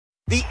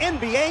The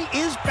NBA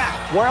is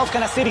back. Where else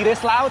can a city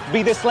this loud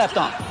be this slept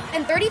on?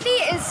 And 30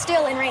 feet is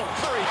still in range.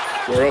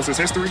 Where else is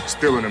history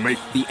still in the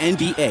making? The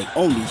NBA,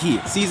 only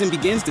here. Season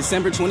begins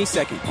December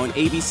 22nd on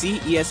ABC,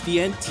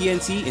 ESPN,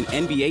 TNT, and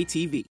NBA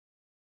TV.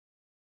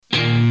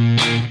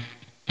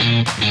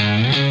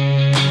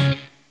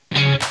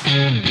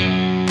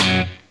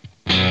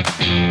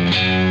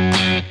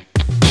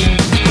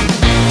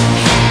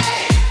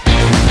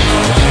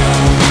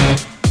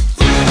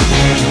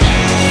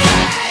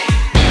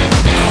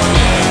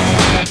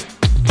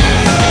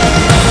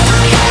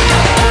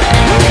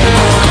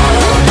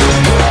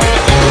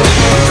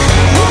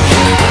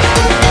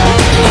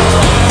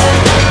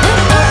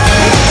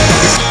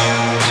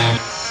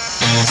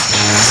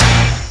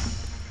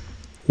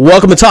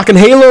 Welcome to Talking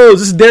Halos.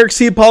 This is Derek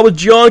C. Paul with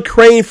John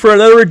Crane for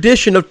another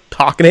edition of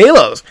Talking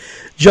Halos.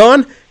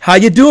 John, how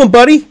you doing,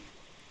 buddy?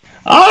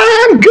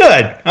 I'm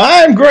good.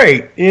 I'm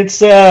great.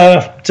 It's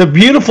a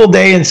beautiful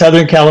day in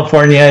Southern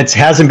California. It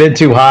hasn't been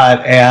too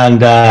hot,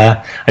 and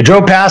I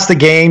drove past the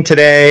game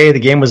today. The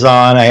game was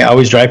on. I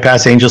always drive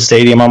past Angel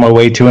Stadium on my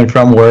way to and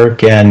from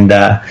work, and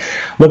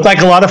looked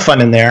like a lot of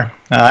fun in there.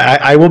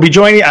 I will be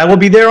joining. I will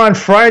be there on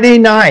Friday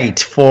night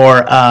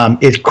for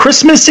it's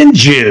Christmas in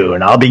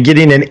June. I'll be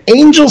getting an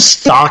angel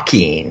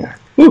stocking.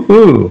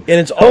 Woohoo! And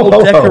it's all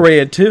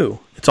decorated too.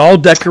 It's all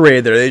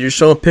decorated there. They're just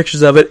showing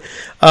pictures of it.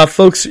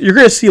 Folks, you're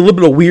going to see a little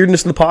bit of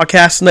weirdness in the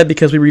podcast tonight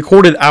because we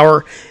recorded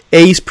our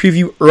A's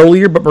preview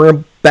earlier, but we're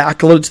going to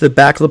back a little to the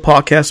back of the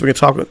podcast. We're going to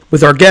talk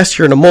with our guest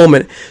here in a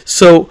moment.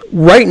 So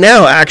right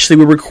now, actually,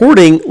 we're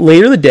recording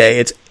later in the day.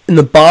 It's in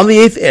the bottom of the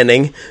 8th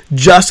inning.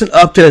 Justin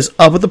Upton is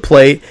up at the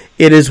plate.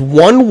 It is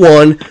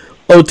 1-1.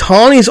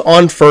 Ohtani's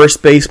on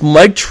first base.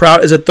 Mike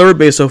Trout is at third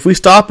base. So if we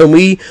stop and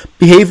we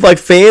behave like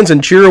fans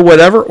and cheer or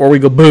whatever, or we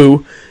go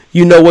boo,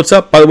 you know what's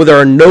up. By the way, there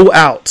are no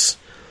outs.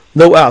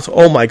 No outs.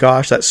 Oh my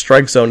gosh, that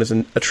strike zone is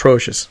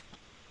atrocious.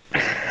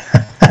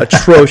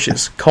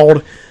 Atrocious.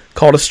 Called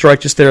a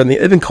strike just there. And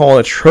they've been calling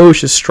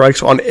atrocious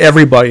strikes on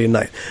everybody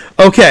tonight.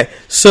 Okay,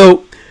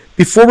 so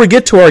before we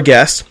get to our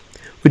guest,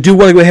 we do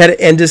want to go ahead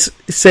and just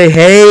say,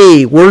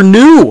 hey, we're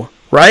new,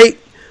 right?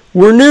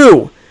 We're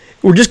new.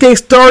 We're just getting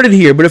started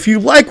here. But if you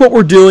like what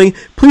we're doing,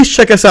 please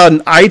check us out on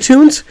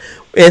iTunes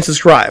and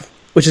subscribe,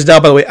 which is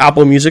now, by the way,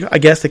 Apple Music. I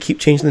guess they keep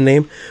changing the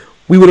name.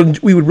 We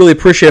would really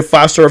appreciate a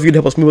 5-star review to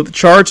help us move up the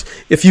charts.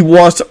 If you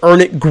want us to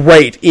earn it,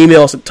 great.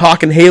 Email us at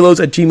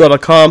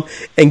talkinghalos@gmail.com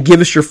and give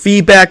us your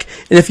feedback.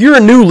 And if you're a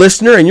new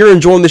listener and you're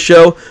enjoying the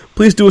show,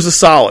 please do us a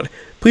solid.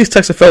 Please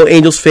text a fellow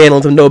Angels fan and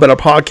let them know about our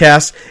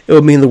podcast. It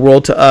would mean the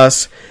world to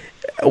us.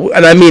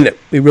 And I mean it.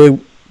 We really,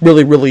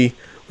 really, really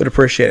would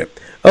appreciate it.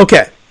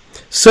 Okay,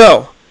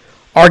 so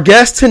our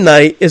guest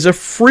tonight is a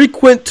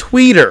frequent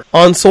tweeter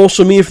on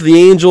social media for the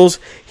Angels.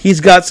 He's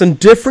got some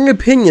differing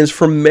opinions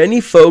from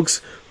many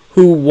folks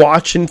who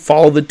watch and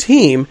follow the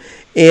team,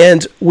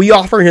 and we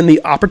offer him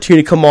the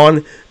opportunity to come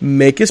on,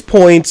 make his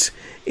points,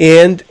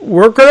 and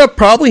we're going to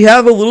probably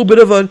have a little bit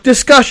of a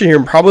discussion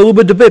here, probably a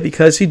little bit of debate,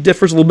 because he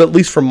differs a little bit, at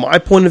least from my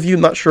point of view.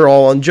 I'm not sure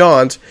all on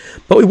John's,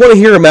 but we want to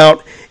hear him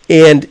out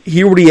and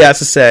hear what he has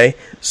to say.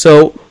 So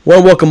I want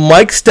to welcome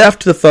Mike Steff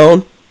to the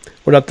phone,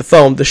 or not the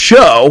phone, the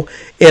show,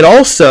 and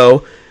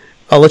also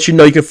I'll let you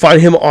know you can find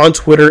him on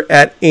Twitter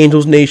at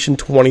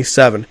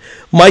AngelsNation27.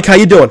 Mike, how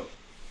you doing?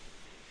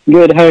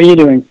 Good. How are you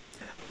doing?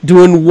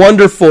 Doing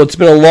wonderful. It's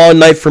been a long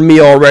night for me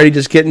already,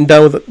 just getting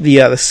done with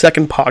the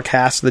second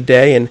podcast of the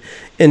day,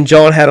 and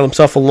John had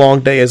himself a long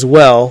day as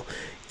well.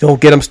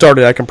 Don't get him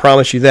started, I can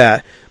promise you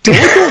that.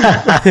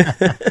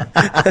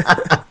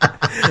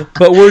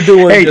 But we're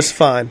doing just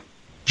fine.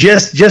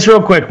 Just real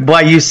quick,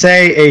 while you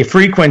say a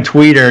frequent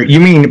tweeter,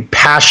 you mean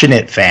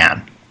passionate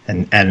fan.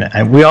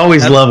 And we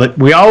always love it.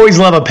 We always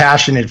love a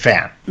passionate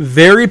fan.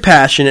 Very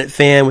passionate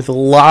fan with a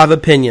lot of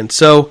opinions.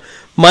 So,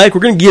 Mike, we're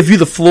going to give you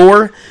the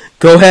floor.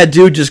 Go ahead,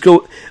 dude.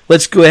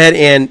 Let's go ahead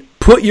and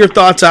put your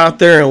thoughts out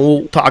there, and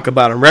we'll talk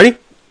about them. Ready?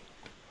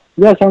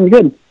 Yeah, sounds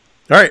good.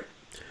 All right.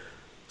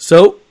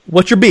 So,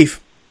 what's your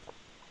beef?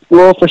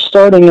 Well, for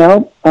starting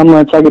out, I'm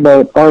going to talk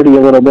about Artie a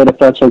little bit, if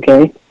that's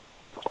okay.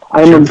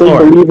 I'm a big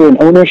believer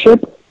in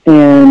ownership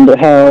and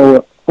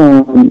how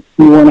you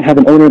want to have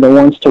an owner that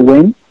wants to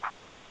win.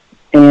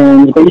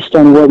 And based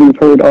on what we've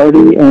heard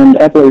Artie and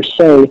Epler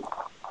say,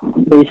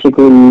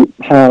 basically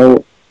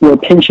how we're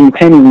pinching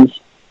pennies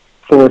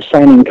for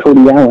signing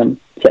Cody Allen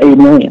to $8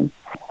 million.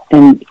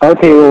 And our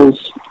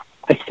payroll's,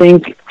 I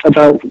think,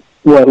 about,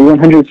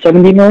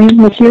 $170 million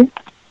this year?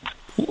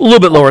 A little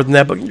bit lower than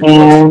that, but you're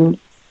close.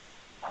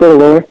 A little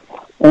lower.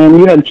 And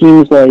you have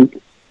teams like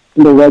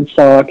the Red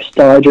Sox,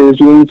 Dodgers,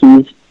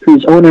 Yankees,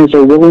 whose owners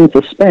are willing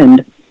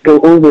to go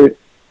over,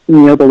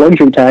 the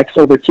luxury tax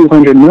over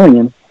 $200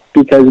 million,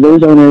 because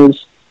those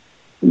owners,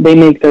 they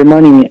make their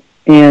money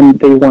and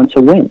they want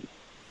to win.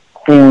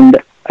 And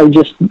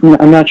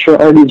I'm not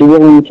sure Artie's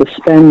willing to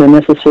spend the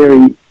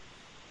necessary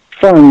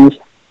funds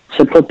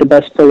to put the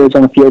best players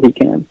on the field he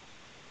can.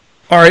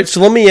 All right, so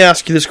let me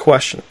ask you this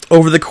question.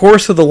 Over the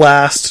course of the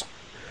last,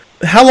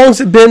 how long has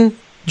it been,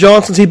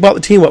 John, since he bought the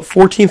team?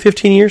 14,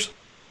 15 years?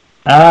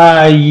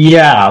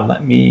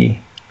 Let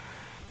me.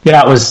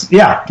 Yeah, it was.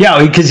 Yeah,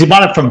 because he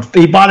bought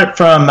it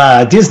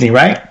from Disney,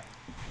 right?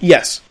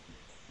 Yes.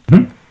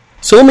 Mm-hmm.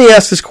 So let me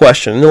ask this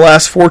question. In the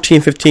last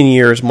 14, 15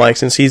 years, Mike,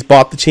 since he's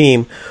bought the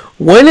team,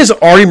 when has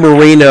Artie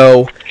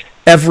Moreno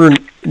ever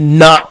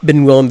not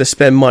been willing to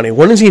spend money?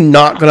 When has he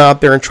not gone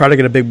out there and try to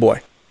get a big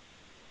boy?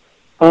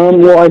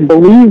 Well, I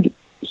believe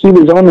he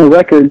was on the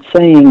record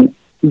saying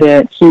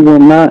that he will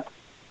not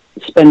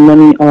spend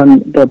money on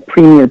the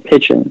premier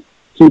pitching.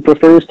 He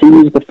prefers to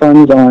use the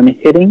funds on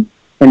hitting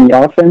and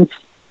the offense,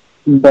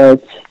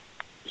 but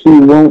he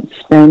won't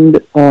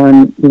spend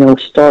on,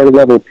 star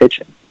level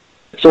pitching.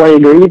 So I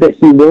agree that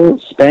he will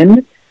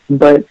spend,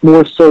 but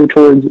more so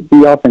towards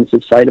the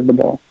offensive side of the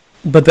ball.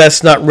 But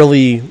that's not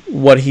really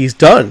what he's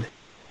done.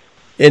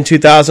 In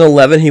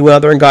 2011, he went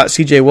out there and got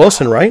C.J.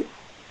 Wilson, right?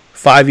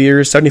 5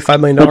 years, $75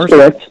 million? That's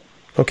correct.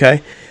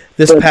 Okay.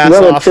 But past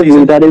relatively,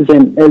 offseason, that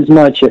isn't as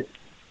much.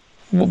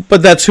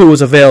 But that's who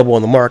was available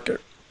in the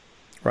market,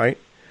 right?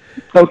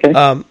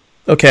 Okay.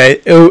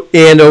 Okay.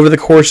 And over the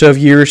course of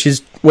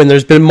years, when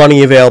there's been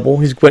money available,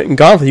 he's went and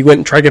gone. He went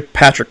and tried to get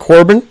Patrick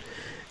Corbin,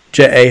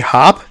 J.A.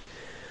 Happ.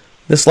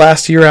 This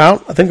last year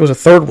out, I think it was a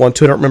third one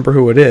too. I don't remember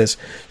who it is.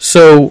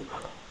 So,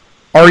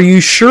 are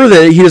you sure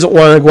that he doesn't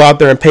want to go out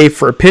there and pay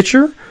for a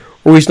pitcher,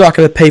 or he's not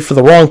going to pay for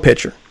the wrong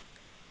pitcher?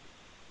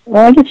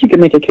 Well, I guess you could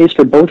make a case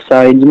for both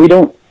sides.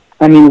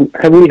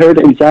 Have we heard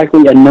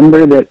exactly a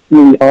number that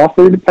we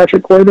offered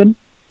Patrick Corbin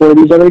or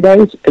these other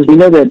guys? Because we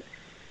know that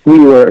we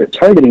were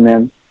targeting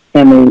them,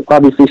 and they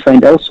obviously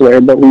signed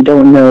elsewhere, but we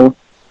don't know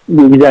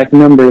the exact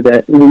number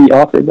that we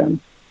offered them.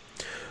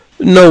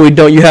 No, we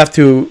don't. You have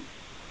to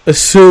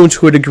assume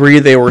to a degree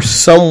they were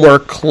somewhere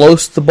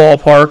close to the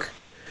ballpark.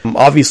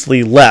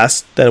 Obviously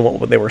less than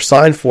what they were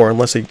signed for,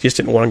 unless they just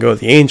didn't want to go with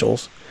the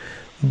Angels.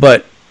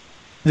 But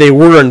they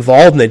were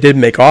involved and they did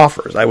make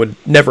offers. I would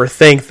never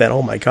think that,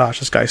 oh my gosh,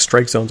 this guy's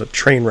strike zone's a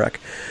train wreck.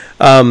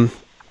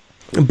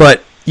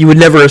 But you would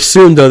never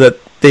assume, though, that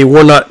they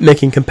were not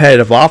making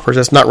competitive offers.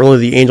 That's not really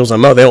the Angels'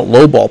 MO. They don't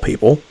lowball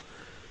people.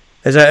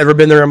 Has that ever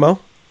been their MO?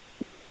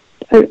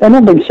 I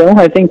don't think so.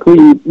 I think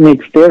we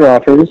make fair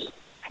offers.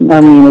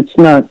 It's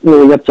not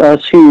really up to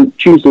us who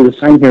chooses to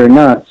sign here or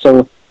not.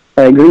 So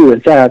I agree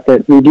with that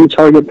we do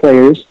target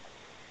players.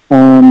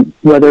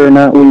 Whether or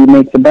not we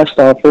make the best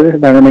offer,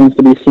 that remains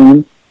to be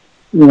seen.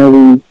 We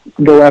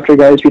go after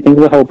guys we think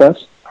will help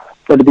us.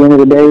 But at the end of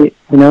the day,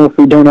 if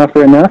we don't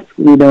offer enough,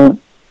 we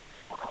don't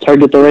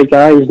target the right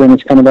guys, then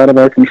it's kind of out of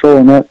our control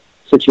in that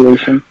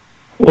situation.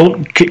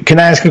 Well, can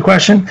I ask a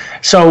question?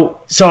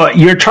 So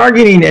you're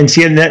targeting, and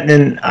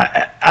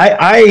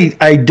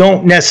I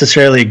don't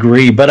necessarily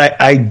agree,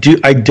 but I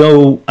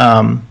do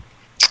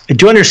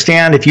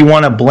understand if you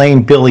want to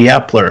blame Billy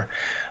Epler,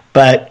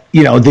 but the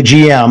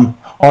GM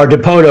or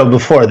DePoto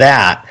before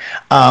that.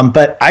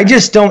 But I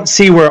just don't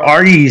see where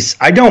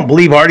I don't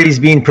believe Artie's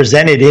being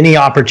presented any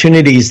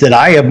opportunities that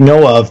I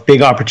know of,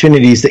 big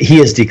opportunities that he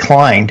has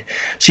declined.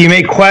 So you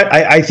may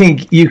I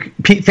think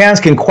fans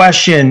can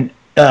question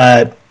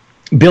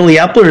Billy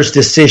Epler's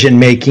decision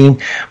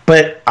making,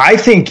 but I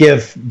think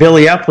if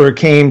Billy Epler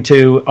came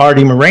to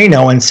Artie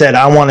Moreno and said,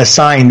 I want to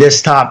sign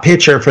this top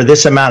pitcher for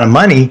this amount of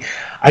money,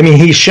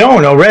 he's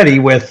shown already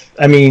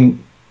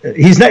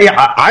he's not.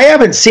 I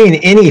haven't seen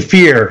any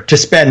fear to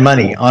spend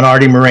money on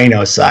Artie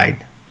Moreno's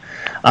side.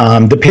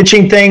 The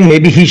pitching thing,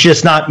 maybe he's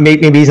just not.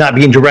 Maybe he's not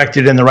being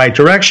directed in the right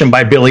direction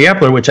by Billy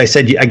Epler, which I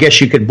said. I guess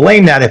you could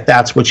blame that if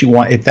that's what you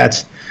want. If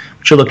that's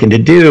what you're looking to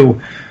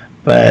do,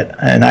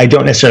 and I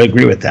don't necessarily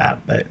agree with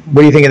that. But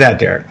what do you think of that,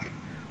 Derek?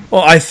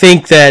 Well, I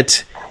think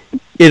that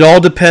it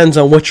all depends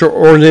on what your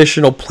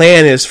original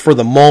plan is for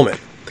the moment.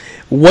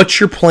 What's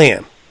your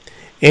plan?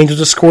 Angels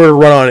just scored a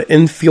run on an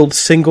infield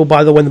single,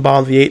 by the way, in the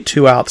bottom of the 8,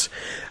 2 outs.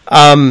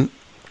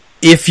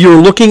 If you're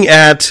looking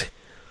at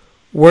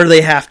where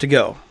they have to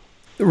go,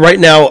 right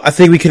now, I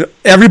think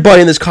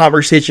everybody in this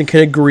conversation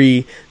can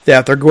agree that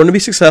if they're going to be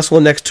successful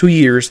in the next 2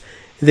 years,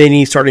 they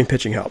need starting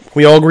pitching help.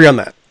 We all agree on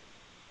that?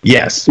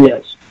 Yes.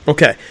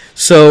 Okay,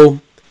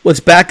 so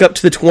let's back up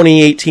to the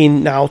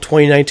 2019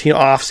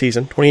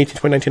 offseason.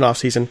 2018-2019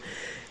 offseason.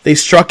 They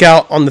struck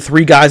out on the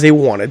 3 guys they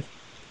wanted.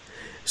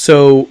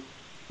 So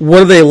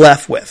what are they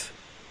left with?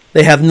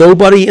 They have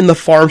nobody in the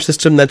farm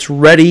system that's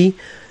ready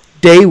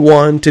day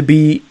one to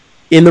be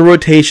in the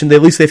rotation that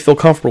at least they feel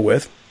comfortable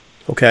with.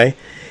 Okay?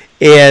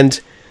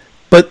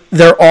 But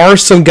there are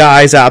some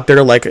guys out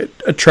there like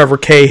a Trevor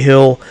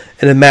Cahill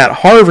and a Matt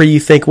Harvey. You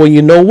think, well,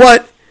 you know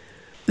what?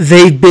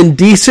 They've been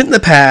decent in the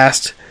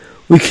past.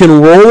 We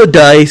can roll the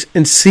dice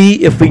and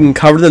see if we can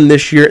cover them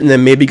this year and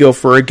then maybe go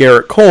for a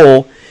Garrett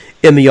Cole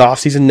in the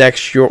offseason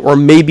next year, or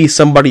maybe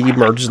somebody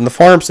emerges in the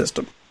farm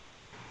system.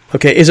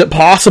 Okay, is it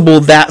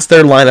possible that's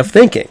their line of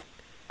thinking?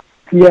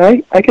 Yeah,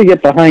 I could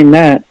get behind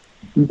that,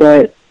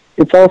 but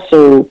it's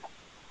also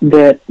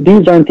that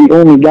these aren't the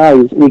only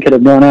guys we could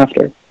have gone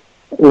after.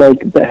 Like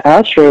the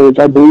Astros,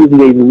 I believe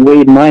they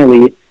Wade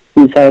Miley.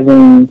 He's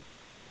having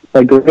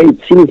a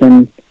great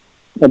season,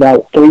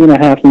 about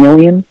 $3.5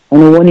 million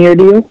on a 1-year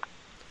deal,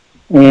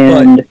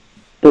 and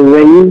the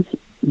Rays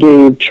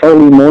gave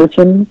Charlie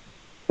Morton,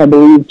 I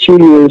believe, 2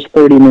 years,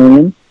 $30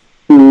 million,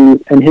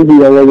 and his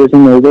ERA was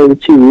in the low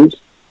twos.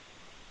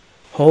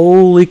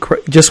 Holy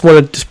crap. Just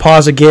want to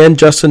pause again.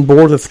 Justin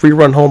Bour, the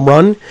 3-run home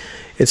run.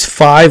 It's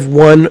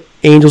 5-1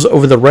 Angels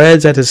over the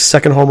Reds. That's his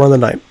second home run of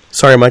the night.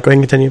 Sorry, Mike, go ahead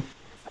and continue.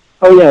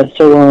 Oh, yeah,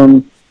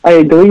 so I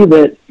agree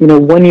that,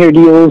 1-year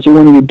deals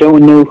when you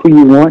don't know who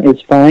you want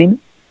is fine,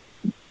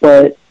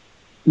 but,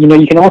 you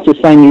can also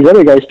sign these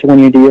other guys to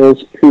 1-year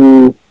deals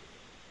who,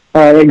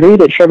 I agree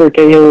that Trevor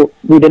Cahill,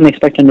 we didn't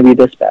expect him to be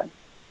this bad,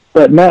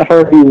 but Matt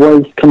Harvey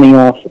was coming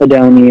off a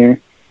down year,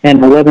 and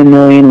 $11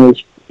 million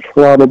was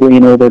probably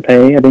an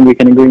overpay. I think we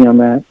can agree on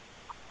that.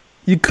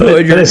 You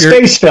could. But a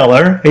space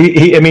filler.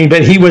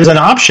 But he was an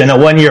option, a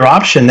 1-year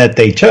option that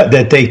they took.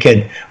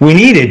 We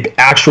needed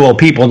actual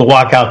people to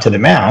walk out to the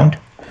mound.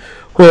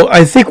 Well,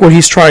 I think what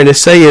he's trying to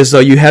say is, though,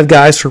 you have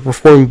guys who are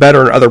performing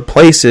better in other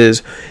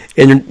places,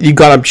 and you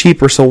got them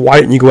cheaper, so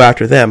why didn't you go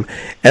after them?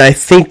 And I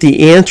think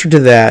the answer to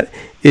that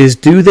is,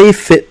 do they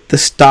fit the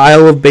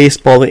style of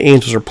baseball the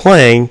Angels are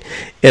playing,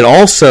 and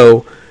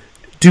also,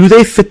 do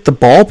they fit the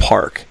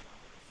ballpark?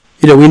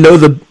 We know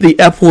the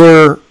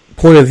Epler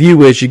point of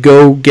view is you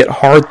go get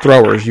hard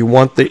throwers. You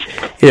want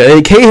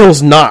and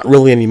Cahill's not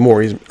really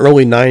anymore. He's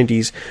early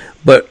 90s,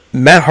 but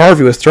Matt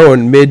Harvey was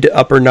throwing mid to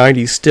upper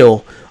 90s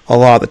still a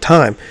lot of the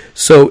time.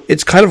 So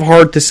it's kind of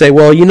hard to say,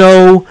 well,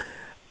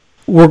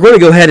 we're going to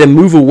go ahead and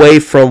move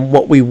away from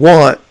what we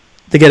want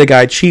to get a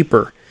guy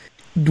cheaper.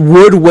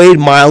 Would Wade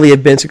Miley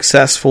have been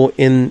successful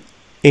in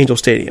Angel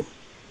Stadium?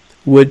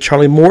 Would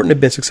Charlie Morton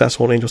have been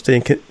successful in Angel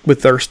Stadium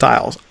with their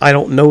styles? I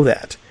don't know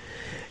that.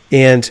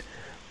 And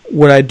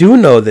what I do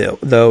know,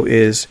 though,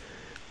 is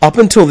up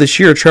until this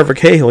year, Trevor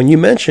Cahill, and you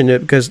mentioned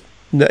it because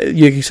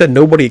you said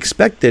nobody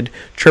expected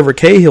Trevor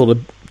Cahill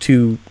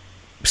to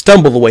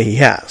stumble the way he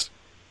has.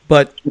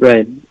 But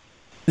right.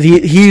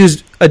 He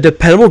was a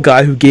dependable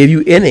guy who gave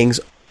you innings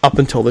up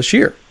until this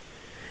year.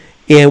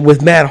 And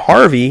with Matt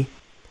Harvey,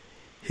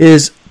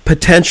 his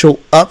potential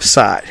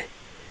upside,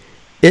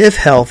 if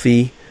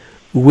healthy,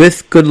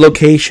 with good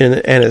location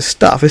and his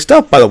stuff,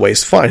 by the way,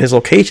 is fine. His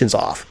location's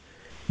off.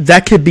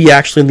 That could be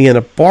actually in the end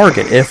a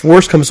bargain. And if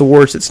worse comes to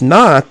worse, it's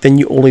not, then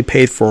you only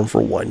paid for him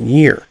for 1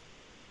 year.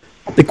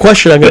 The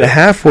question I'm going to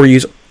have for you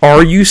is,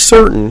 are you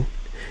certain,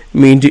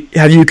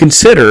 have you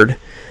considered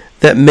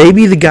that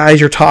maybe the guys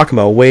you're talking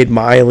about, Wade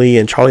Miley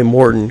and Charlie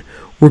Morton,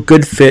 were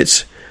good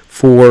fits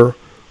for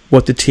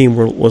what the team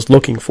was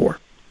looking for?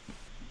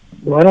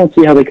 Well, I don't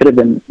see how they could have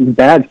been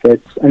bad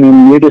fits.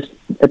 You're just,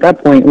 at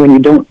that point,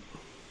 when you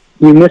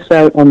miss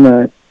out on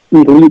the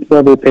elite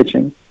level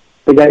pitching,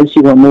 the guys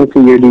who want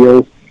multi-year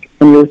deals,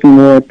 and you're looking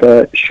more at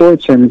the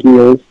short-term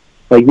deals,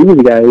 like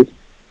these guys.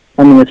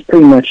 It's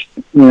pretty much,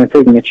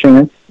 taking a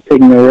chance,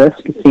 taking a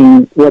risk,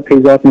 seeing what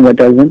pays off and what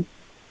doesn't.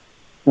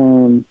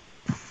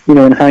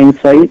 In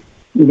hindsight,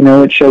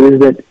 it shows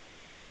that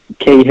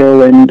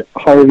Cahill and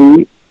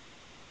Harvey,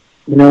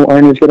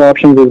 aren't as good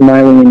options as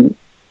Miley and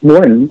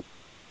Morton.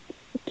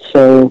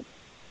 So,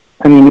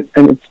 and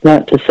it's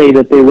not to say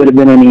that they would have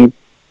been any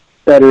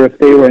better if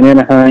they were in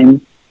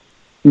Anaheim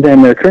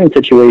than their current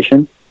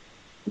situation,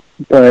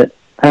 but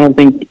I don't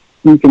think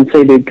you can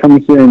say they'd come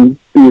here and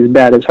be as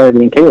bad as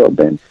Harvey and Cahill have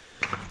been.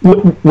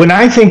 When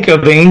I think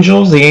of the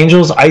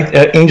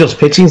Angels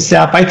pitching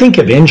staff, I think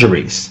of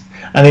injuries.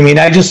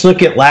 I just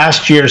look at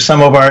last year,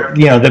 some of our,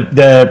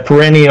 the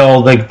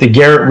perennial, the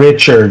Garrett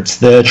Richards,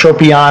 the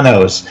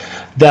Tropianos,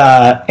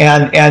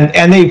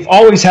 and they've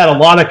always had a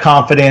lot of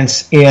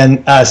confidence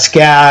in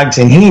Skaggs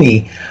and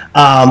Heaney,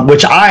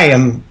 which I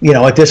am,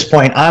 at this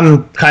point,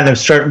 I'm kind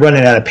of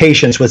running out of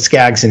patience with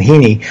Skaggs and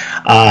Heaney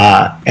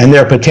and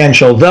their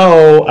potential,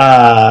 though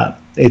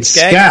it's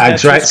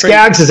Skaggs, right?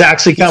 Skaggs is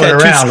actually coming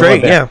around a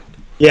little bit.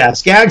 Yeah,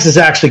 Skaggs is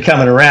actually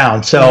coming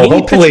around, so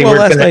hopefully we're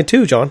going to... last night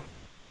too, John.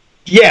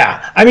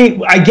 Yeah,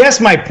 I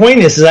guess my point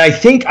is I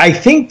think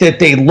that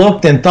they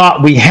looked and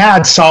thought we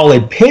had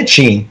solid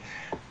pitching,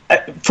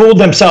 fooled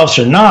themselves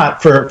or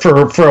not,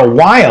 for a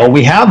while.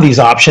 We have these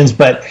options,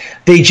 but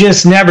they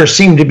just never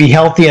seem to be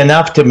healthy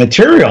enough to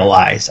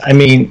materialize.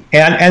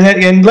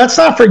 And let's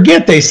not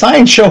forget they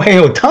signed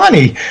Shohei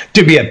Ohtani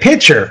to be a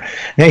pitcher.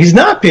 Now he's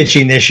not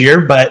pitching this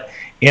year, but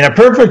in a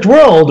perfect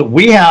world,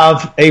 we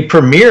have a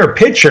premier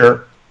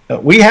pitcher.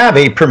 We have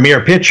a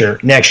premier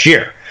pitcher next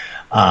year.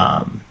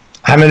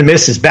 I'm going to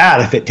miss his bat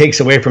if it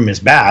takes away from his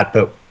bat,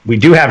 but we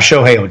do have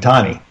Shohei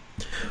Ohtani.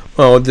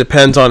 Well, it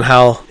depends on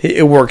how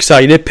it works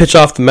out. You did pitch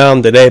off the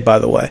mound today, by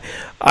the way.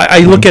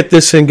 I look at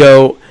this and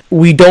go,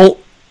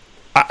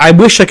 I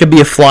wish I could be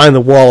a fly in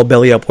the wall of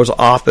Billy Epler's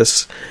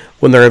office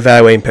when they're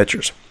evaluating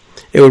pitchers.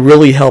 It would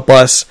really help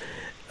us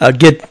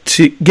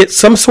get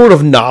some sort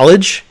of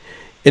knowledge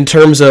in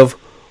terms of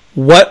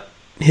what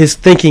his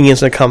thinking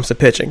is when it comes to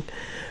pitching.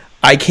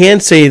 I can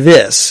say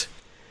this.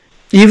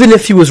 Even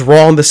if he was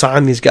wrong to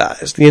sign these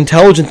guys, the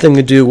intelligent thing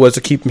to do was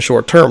to keep them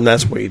short term.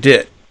 That's what he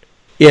did.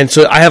 And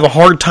so I have a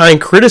hard time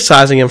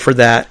criticizing him for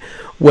that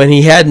when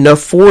he had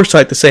enough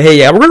foresight to say, hey,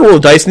 yeah, we're going to roll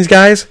the dice on these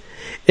guys.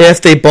 And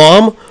if they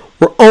bomb,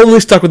 we're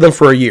only stuck with them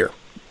for a year.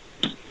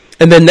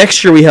 And then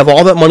next year we have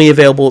all that money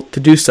available to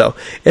do so.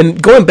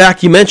 And going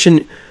back,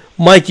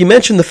 Mike, you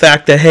mentioned the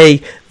fact that,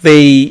 hey,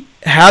 they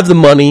have the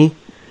money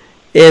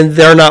and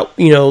they're not,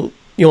 you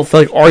don't feel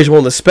like Ari's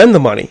willing to spend the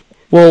money.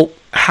 Well,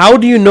 how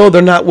do you know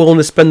they're not willing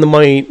to spend the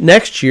money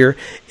next year?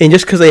 And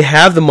just because they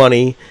have the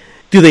money,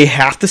 do they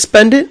have to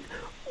spend it?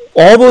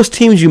 All those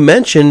teams you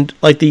mentioned,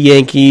 like the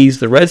Yankees,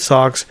 the Red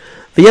Sox,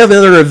 they have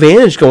another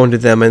advantage going to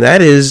them, and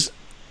that is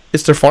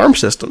it's their farm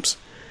systems.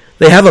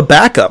 They have a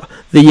backup.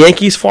 The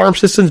Yankees' farm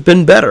system's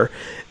been better,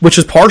 which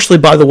is partially,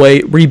 by the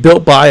way,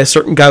 rebuilt by a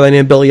certain guy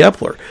named Billy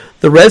Epler.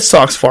 The Red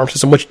Sox farm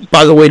system, which,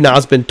 by the way, now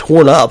has been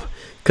torn up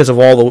because of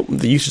all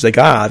the uses they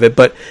got out of it,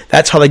 but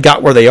that's how they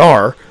got where they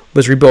are,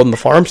 was rebuilding the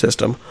farm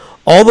system.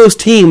 All those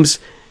teams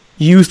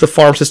use the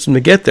farm system to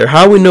get there.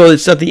 How do we know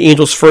it's not the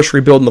Angels first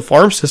rebuilding the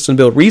farm system,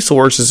 build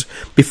resources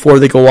before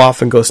they go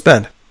off and go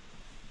spend?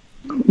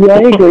 Yeah, I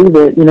agree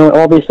that,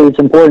 obviously it's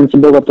important to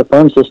build up the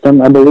farm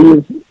system. I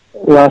believe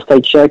last I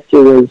checked, it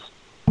was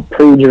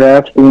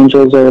pre-draft. The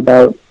Angels are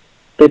about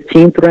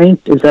 15th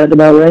ranked. Is that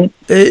about right?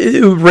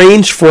 It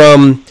ranged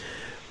from,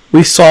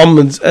 we saw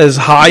them as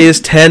high as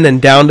 10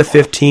 and down to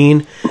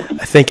 15.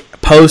 I think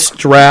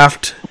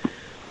post-draft,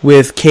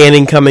 with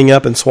Canning coming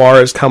up and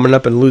Suarez coming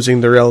up and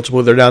losing their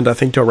eligibility, they're down to, I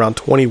think, to around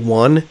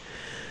 21.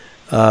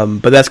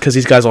 But that's because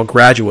these guys all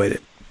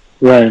graduated.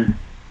 Right.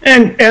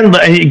 And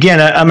again,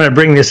 I'm going to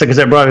bring this because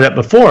I brought it up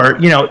before.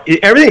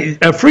 Everything,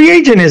 a free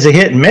agent is a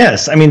hit and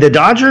miss. I mean, the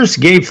Dodgers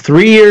gave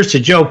 3 years to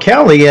Joe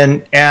Kelly,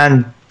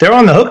 and they're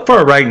on the hook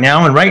for it right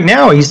now. And right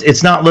now,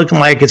 it's not looking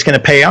like it's going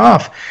to pay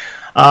off.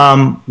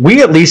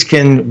 We at least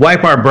can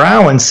wipe our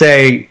brow and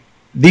say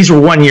these were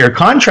 1-year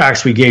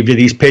contracts we gave to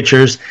these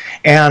pitchers,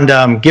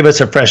 and give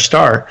us a fresh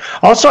start.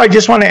 Also, I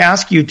just want to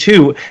ask you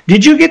too: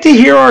 did you get to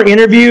hear our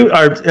interview,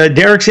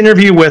 Derek's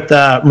interview with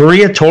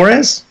Maria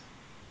Torres?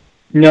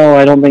 No,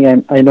 I don't think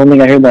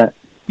I heard that.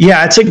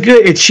 Yeah,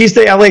 she's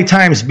the LA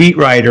Times beat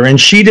writer, and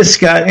she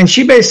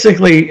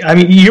basically, I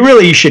mean,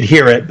 you should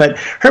hear it, but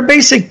her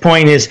basic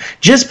point is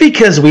just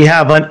because we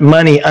have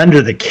money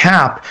under the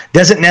cap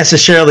doesn't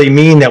necessarily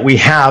mean that we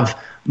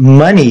have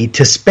money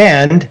to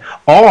spend,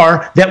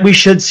 or that we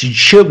should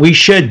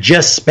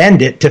just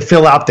spend it to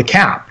fill out the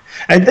cap.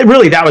 And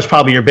really, that was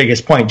probably your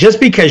biggest point. Just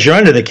because you're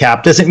under the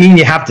cap doesn't mean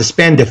you have to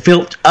spend to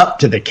fill up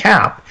to the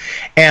cap.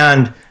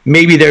 And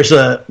maybe there's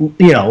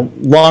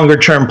longer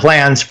term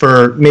plans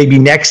for maybe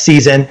next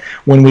season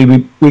when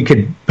we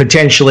could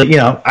potentially,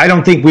 I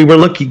don't think we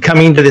were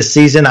coming to this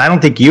season. I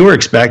don't think you were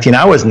expecting.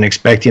 I wasn't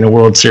expecting a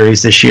World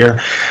Series this year,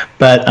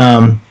 but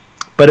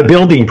a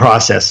building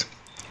process.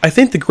 I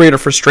think the greater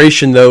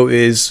frustration though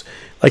is,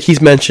 like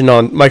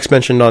Mike's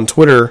mentioned on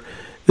Twitter,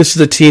 this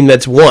is a team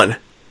that's won,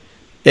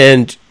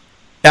 and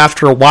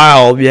after a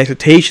while the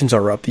expectations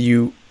are up.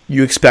 You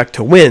expect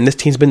to win. This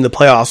team's been in the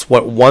playoffs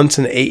once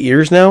in 8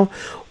 years now.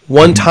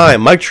 One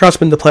time. Mike Trout's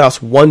been in the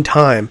playoffs one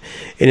time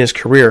in his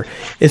career.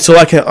 And so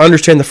I can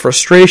understand the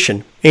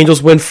frustration.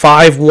 Angels win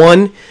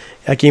 5-1.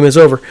 That game is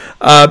over.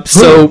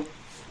 So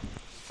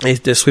they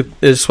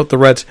swept the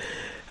Reds.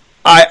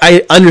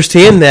 I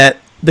understand that.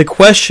 The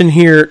question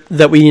here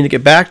that we need to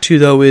get back to,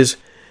 though, is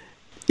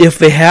if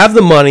they have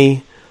the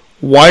money,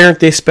 why aren't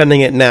they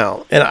spending it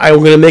now? And I'm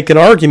going to make an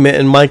argument,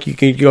 and Mike, you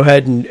can go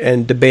ahead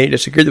and debate,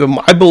 disagree.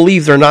 But I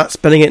believe they're not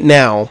spending it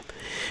now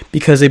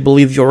because they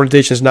believe the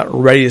organization is not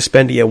ready to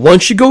spend it yet.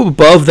 Once you go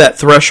above that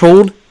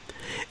threshold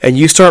and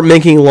you start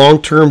making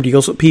long-term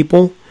deals with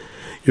people,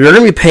 you're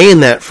going to be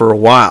paying that for a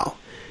while.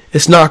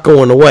 It's not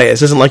going away.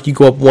 This isn't like you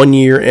go up 1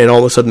 year and all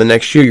of a sudden the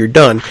next year you're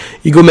done.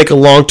 You go make a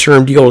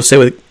long-term deal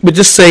but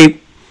just say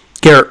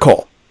Garrett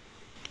Cole.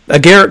 A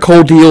Garrett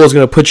Cole deal is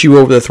going to put you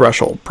over the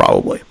threshold,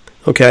 probably.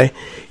 Okay?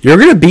 You're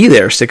going to be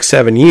there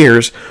 6-7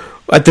 years,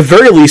 at the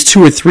very least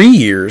 2 or 3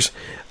 years,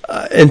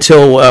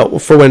 until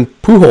for when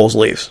Pujols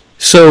leaves.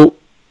 So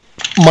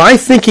my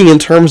thinking in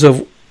terms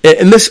of,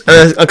 and this,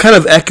 I'm kind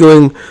of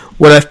echoing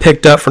what I've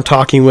picked up from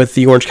talking with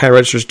the Orange County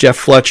Register's Jeff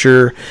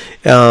Fletcher,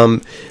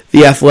 the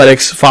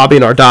Athletics,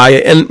 Fabian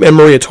Ardaya, and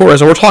Maria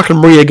Torres, and we're talking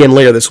to Maria again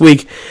later this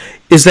week,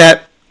 is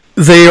that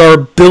they are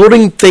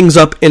building things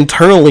up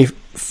internally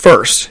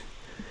first,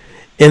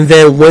 and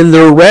then when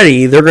they're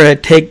ready, they're going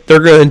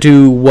to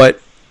do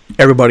what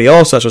everybody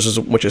else does,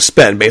 which is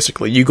spend.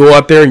 Basically, you go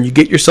up there and you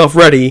get yourself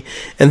ready,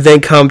 and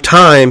then come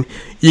time,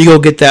 you go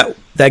get that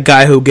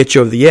guy who gets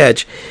you over the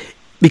edge.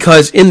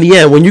 Because in the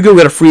end, when you go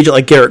get a free agent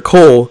like Garrett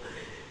Cole,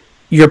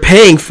 you're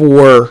paying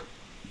for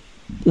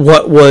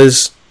what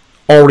was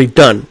already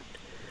done.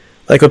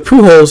 Like with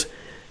Pujols,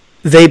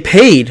 they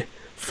paid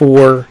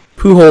for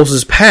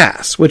Pujols'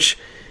 pass, which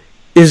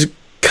is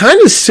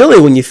kind of silly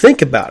when you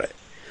think about it.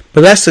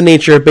 But that's the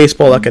nature of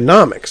baseball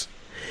economics.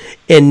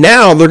 And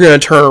now they're going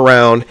to turn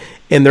around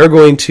and they're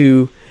going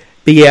to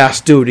be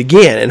asked to do it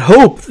again and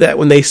hope that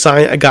when they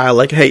sign a guy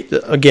like, hey,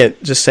 again,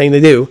 just saying they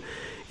do,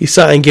 you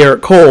sign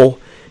Garrett Cole,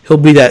 he'll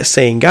be that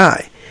same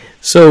guy.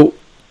 So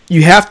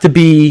you have to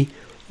be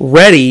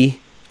ready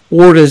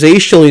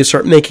organizationally to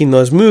start making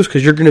those moves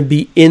because you're going to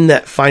be in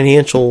that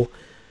financial,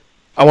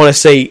 I want to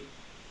say,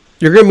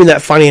 you're going to be in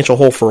that financial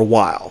hole for a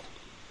while.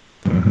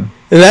 Mm-hmm.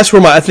 And that's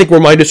where I think where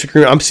my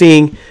disagreement.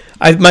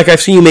 Mike, I've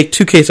seen you make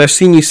two cases. I've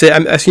seen you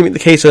make the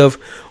case of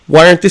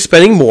why aren't they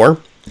spending more,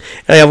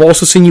 and I've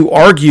also seen you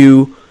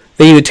argue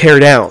they need to tear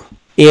down.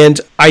 And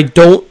I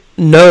don't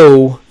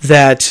know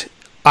that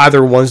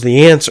either one's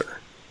the answer.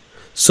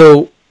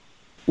 So,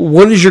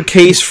 what is your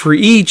case for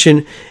each,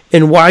 and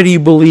why do you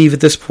believe at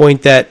this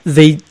point that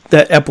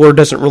Epler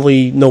doesn't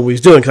really know what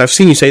he's doing? Because I've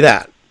seen you say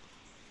that.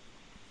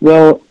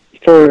 Well,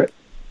 for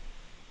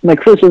my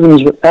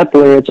criticisms with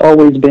Epler, it's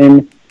always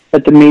been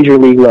at the major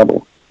league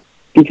level,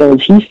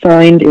 because he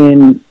signed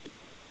in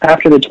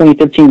after the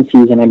 2015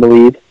 season, I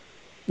believe,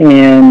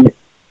 and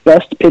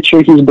best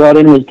pitcher he's brought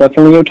in was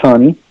definitely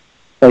Ohtani.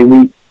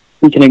 Like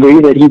we can agree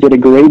that he did a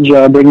great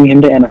job bringing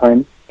him to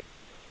Anaheim,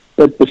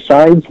 but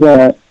besides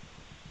that,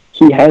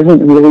 he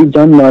hasn't really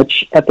done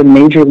much at the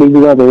major league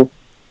level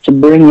to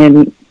bring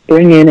in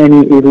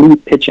any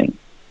elite pitching.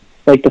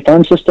 Like, the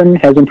farm system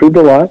has improved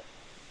a lot.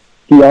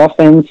 The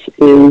offense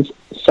is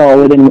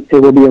solid, and it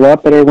will be a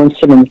lot better when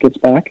Simmons gets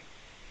back,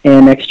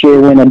 and next year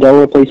when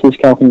Adele replaces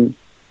Calhoun.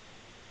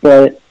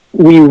 But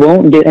we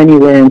won't get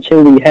anywhere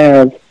until we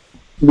have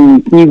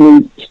the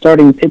elite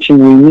starting pitching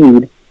we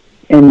need.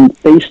 And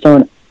based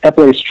on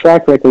Epler's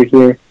track record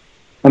here,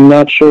 I'm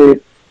not sure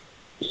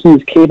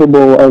he's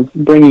capable of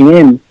bringing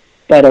in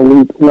that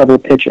elite level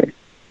pitcher,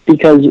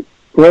 because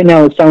right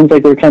now it sounds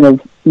like they're kind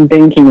of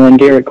banking on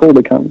Garrett Cole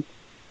to come.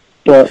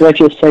 But let's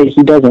just say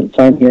he doesn't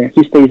sign here,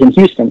 he stays in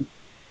Houston.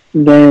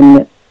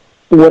 Then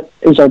what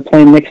is our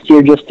plan next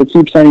year? Just to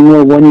keep signing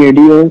more one-year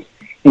deals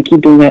and keep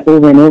doing that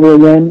over and over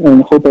again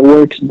and hope it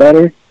works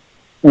better,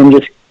 and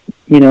just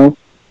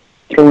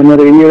throw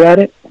another year at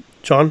it?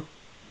 John?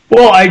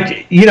 Well, I'm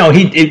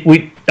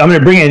going to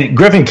bring in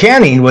Griffin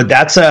Canny.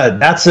 That's a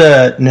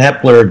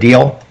Epler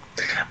deal.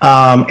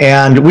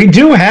 And we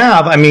do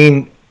have,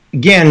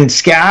 again,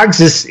 Skaggs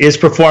is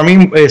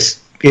performing,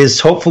 is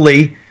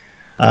hopefully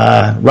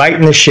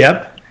righting the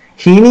ship.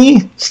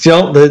 Heaney,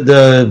 still,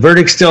 the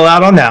verdict's still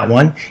out on that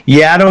one.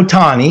 Yad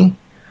Ohtani.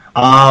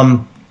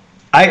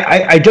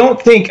 I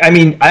don't think,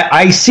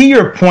 I see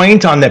your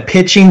point on the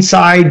pitching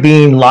side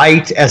being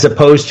light as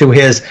opposed to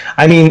his.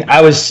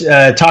 I was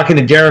talking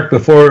to Derek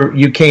before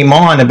you came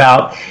on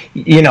about,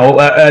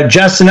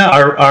 Justin,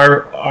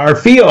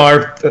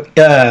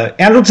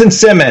 Andrelton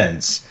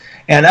Simmons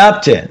and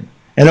Upton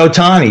and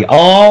Ohtani,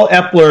 all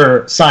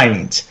Epler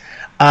signings.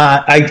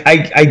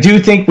 I do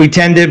think we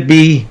tend to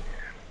be.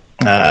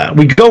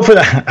 We go for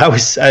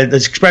this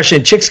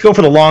expression, chicks go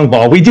for the long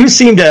ball. We do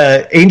seem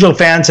to, Angel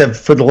fans have,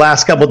 for the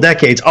last couple of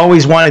decades,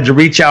 always wanted to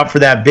reach out for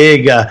that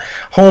big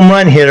home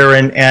run hitter,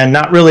 and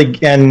not really,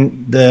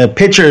 and the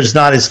pitcher's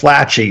not as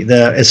flashy.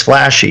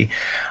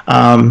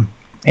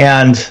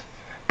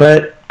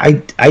 But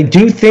I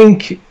do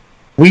think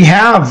we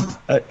have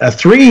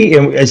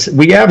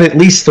we have at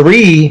least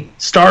three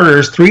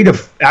starters,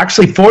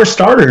 4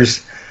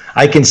 starters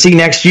I can see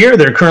next year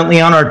that are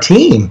currently on our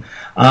team.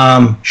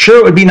 Sure,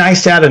 it would be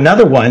nice to add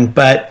another one,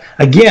 but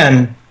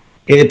again,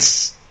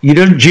 it's you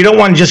don't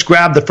want to just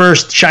grab the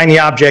first shiny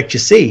object you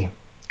see,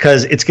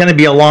 because it's going to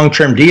be a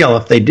long-term deal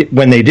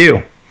when they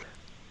do.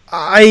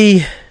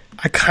 I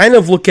kind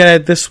of look at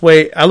it this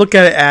way. I look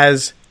at it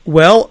as,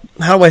 well,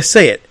 how do I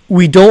say it?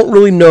 We don't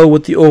really know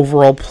what the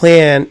overall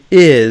plan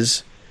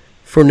is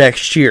for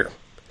next year.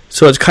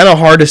 So it's kind of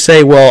hard to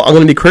say, well, I'm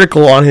going to be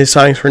critical on his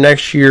signings for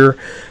next year,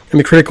 and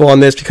be critical on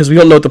this, because we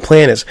don't know what the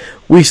plan is.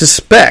 We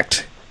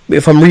suspect,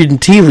 if I'm reading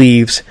tea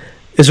leaves,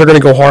 is they're going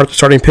to go hard at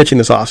starting pitching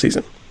this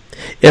offseason.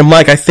 And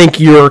Mike, I think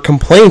your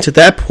complaints at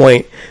that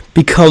point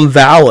become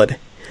valid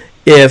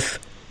if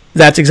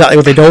that's exactly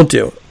what they don't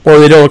do, or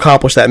they don't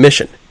accomplish that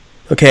mission.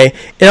 Okay?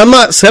 And I'm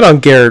not set on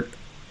Garrett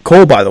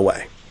Cole, by the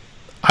way.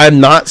 I'm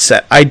not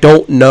set. I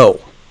don't know.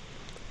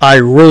 I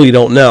really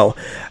don't know.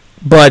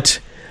 But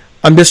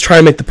I'm just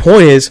trying to make the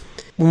point is,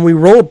 when we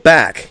roll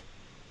back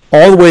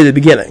all the way to the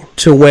beginning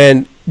to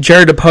when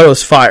Jared DePoto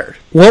was fired,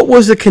 what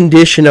was the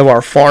condition of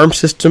our farm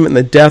system and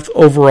the depth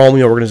overall in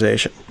the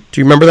organization?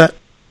 Do you remember that?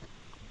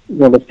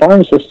 Well, the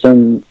farm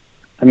system,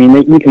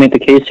 you can make the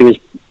case it was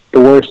the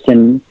worst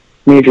in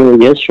Major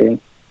League history.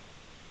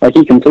 Like,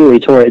 he completely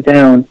tore it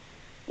down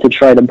to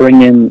try to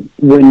bring in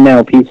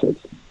win-now pieces.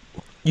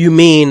 You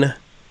mean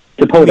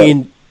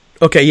DePoto.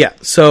 Okay, yeah.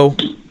 So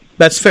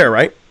that's fair,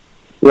 right?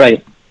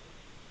 Right.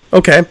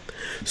 Okay.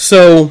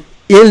 So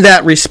in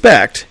that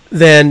respect,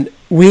 then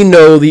we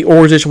know the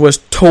organization was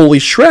totally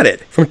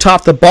shredded from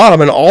top to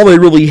bottom, and all they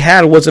really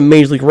had was a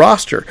major league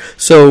roster.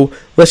 So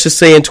let's just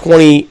say in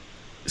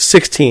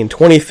 2016,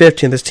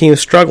 2015, this team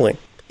is struggling,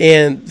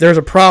 and there's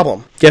a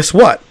problem. Guess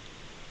what?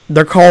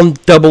 They're calling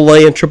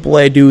AA and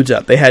AAA dudes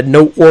up. They had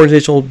no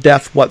organizational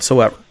depth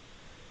whatsoever.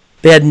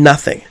 They had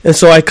nothing. And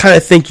so I kind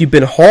of think you've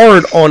been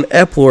hard on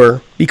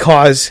Epler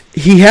because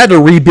he had to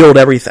rebuild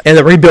everything, and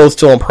the rebuild is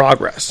still in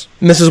progress.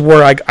 And this is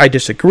where I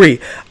disagree.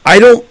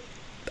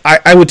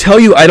 I would tell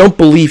you I don't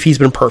believe he's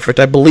been perfect.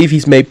 I believe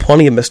he's made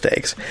plenty of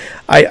mistakes.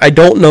 I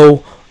don't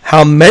know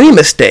how many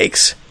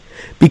mistakes,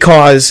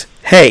 because,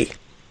 hey,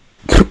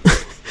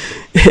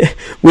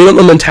 we don't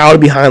know the mentality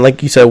behind,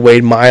 like you said,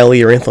 Wade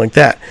Miley or anything like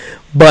that.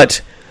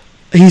 but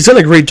he's done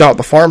a great job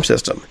with the farm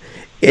system.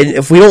 And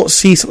if we don't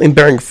see something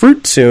bearing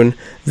fruit soon,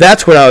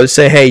 that's when I would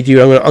say, hey, dude,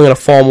 I'm going to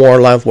fall more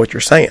in line with what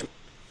you're saying.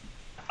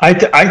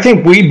 I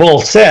think we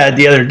both said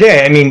the other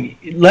day, I mean,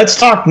 let's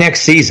talk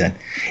next season.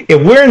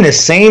 If we're in the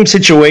same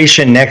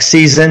situation next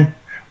season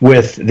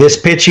with this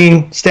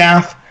pitching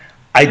staff,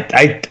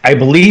 I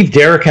believe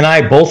Derek and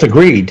I both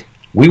agreed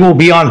we will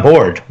be on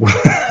board.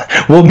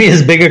 We'll be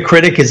as big a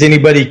critic as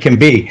anybody can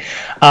be.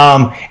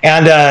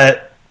 And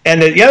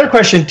the other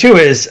question, too,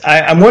 is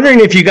I'm wondering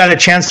if you got a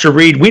chance to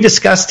read, we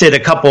discussed it a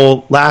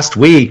couple last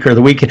week or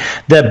the weekend,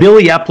 the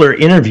Billy Epler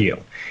interview.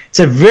 It's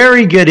a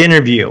very good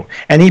interview.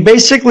 And he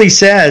basically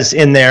says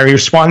in there,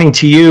 responding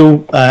to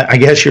you, I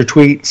guess your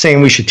tweet saying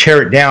we should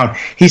tear it down.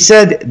 He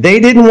said they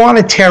didn't want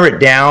to tear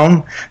it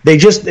down.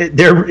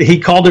 He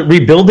called it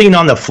rebuilding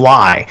on the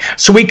fly.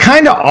 So we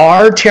kind of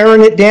are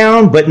tearing it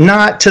down, but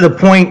not to the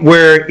point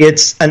where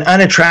it's an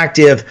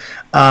unattractive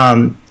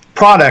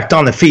product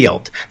on the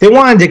field. They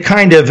wanted to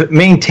kind of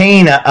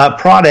maintain a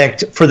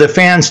product for the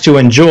fans to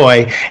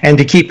enjoy and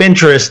to keep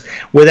interest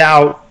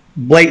without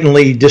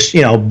blatantly just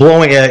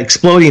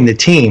exploding the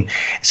team.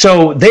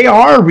 So they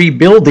are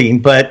rebuilding,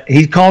 but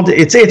he called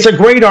it's a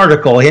great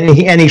article,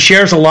 and he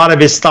shares a lot of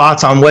his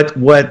thoughts on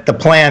what the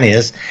plan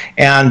is,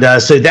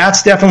 and so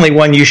that's definitely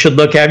one you should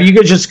look at. You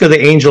could just go to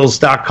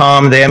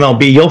Angels.com, the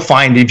MLB, you'll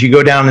find it. If you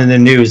go down in the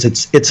news,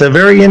 it's a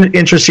very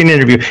interesting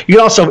interview. You can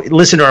also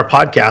listen to our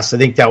podcast. I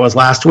think that was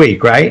last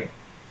week, right?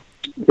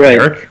 Right.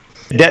 Eric?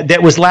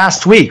 That was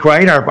last week,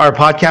 right? Our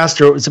podcast,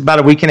 or it was about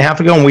a week and a half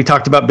ago when we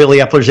talked about Billy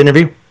Epler's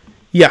interview.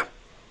 Yeah,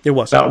 it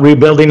was. About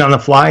rebuilding on the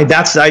fly.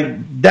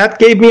 That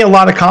gave me a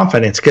lot of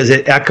confidence because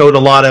it echoed a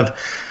lot of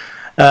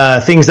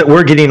things that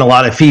we're getting a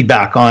lot of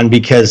feedback on,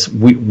 because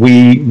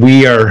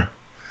we're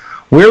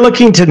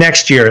looking to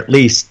next year at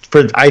least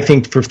for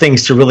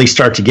things to really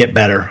start to get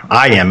better.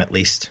 I am, at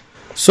least.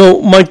 So,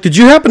 Mike, did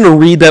you happen to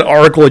read that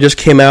article that just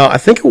came out? I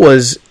think it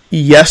was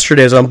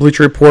yesterday's on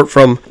Bleacher Report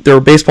from their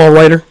baseball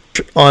writer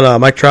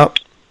on Mike Trout.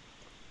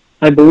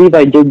 I believe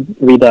I did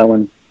read that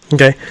one.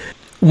 Okay.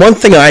 One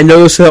thing I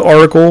noticed in that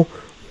article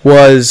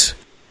was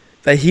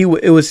that he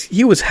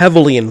was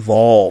heavily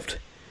involved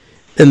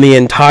in the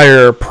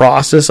entire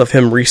process of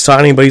him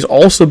re-signing, but he's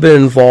also been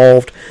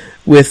involved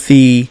with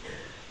the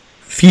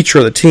future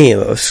of the team,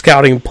 of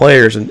scouting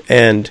players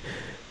and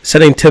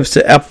sending tips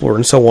to Epler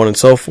and so on and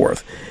so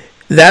forth.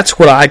 That's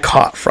what I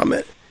caught from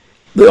it.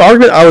 The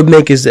argument I would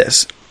make is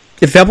this.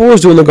 If Epler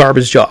was doing the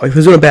garbage job, if he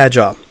was doing a bad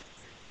job,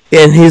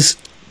 and his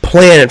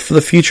plan for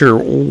the future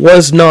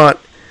was not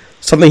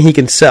something he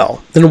can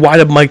sell, then why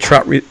did Mike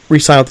Trout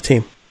re-sign with the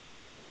team?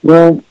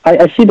 Well,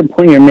 I see the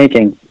point you're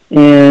making,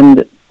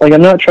 and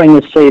I'm not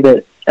trying to say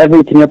that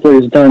everything Epler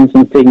has done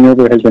since taking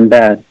over has been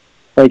bad.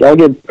 I'll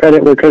give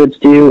credit where credit's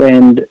due,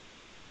 and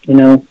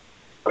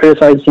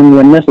criticize him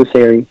when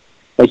necessary.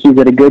 He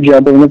did a good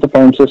job building up the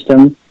farm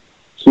system.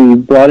 He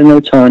brought in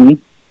Ohtani.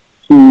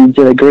 He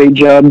did a great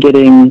job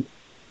getting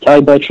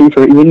Ty Buttrey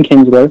for Ian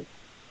Kinsler.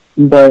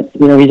 But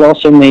he's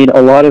also made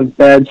a lot of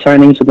bad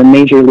signings at the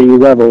major league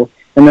level.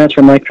 And that's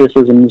where my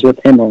criticisms with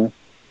him are.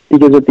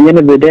 Because at the end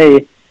of the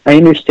day, I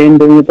understand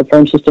building up the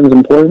farm system is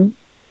important,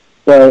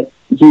 but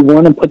you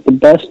want to put the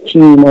best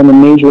team on the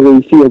major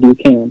league field you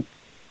can.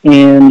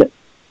 And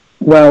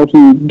while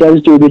he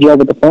does do a good job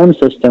with the farm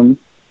system,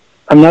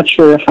 I'm not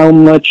sure how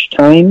much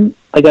time,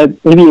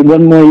 maybe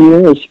 1 more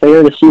year is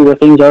fair to see where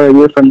things are a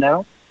year from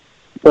now,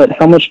 but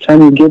how much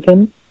time you give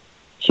him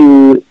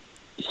to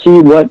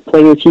see what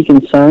players he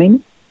can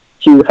sign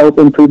to help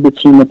improve the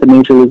team at the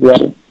major league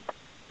level.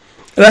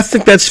 And I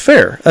think that's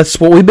fair. That's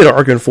what we've been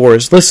arguing for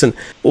is, listen,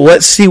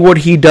 let's see what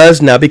he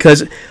does now.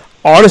 Because,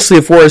 honestly,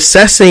 if we're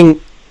assessing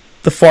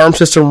the farm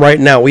system right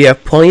now, we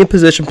have plenty of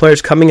position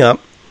players coming up.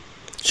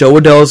 Joe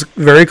Adell's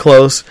very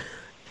close.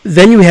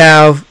 Then you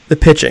have the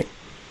pitching.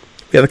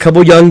 We have a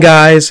couple young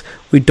guys.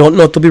 We don't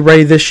know if they'll be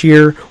ready this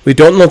year. We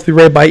don't know if they'll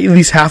be ready by at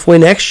least halfway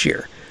next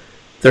year.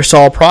 They're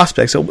solid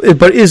prospects.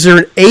 But is there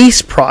an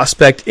ace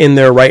prospect in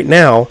there right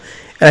now?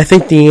 And I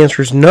think the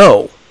answer is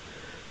no.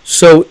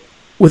 So,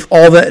 with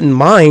all that in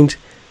mind,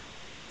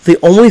 the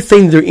only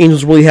thing the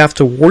Angels really have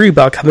to worry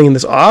about coming in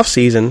this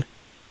offseason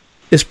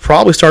is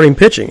probably starting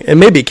pitching. And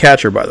maybe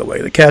catcher, by the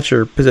way. The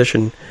catcher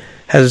position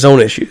has its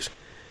own issues.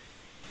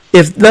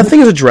 If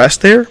nothing is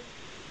addressed there,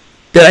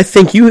 then I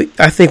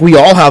think we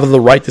all have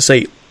the right to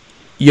say,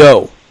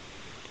 yo,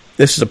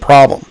 this is a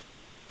problem.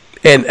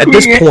 And at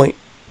this point,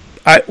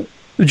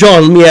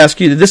 John, let me ask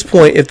you, at this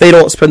point, if they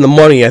don't spend the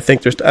money, I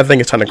think it's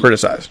time to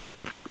criticize.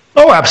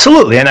 Oh,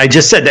 absolutely. And I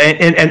just said,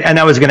 and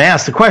I was going to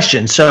ask the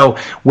question. So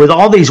with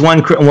all these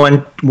one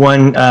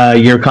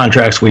year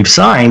contracts we've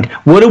signed,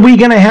 what are we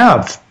going to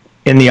have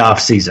in the off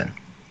season?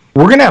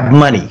 We're going to have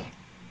money.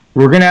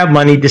 We're going to have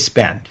money to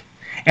spend.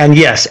 And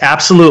yes,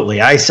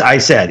 absolutely. I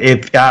said,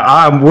 if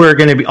we're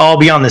going to all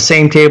be on the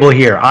same table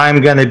here,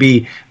 I'm going to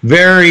be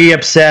very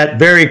upset,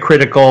 very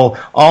critical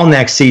all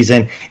next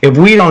season if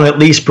we don't at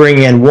least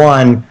bring in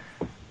one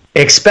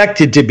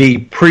expected to be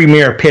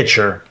premier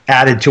pitcher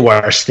added to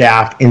our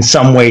staff in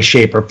some way,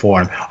 shape, or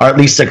form, or at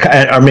least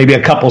or maybe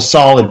a couple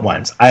solid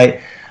ones.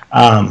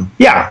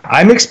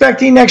 I'm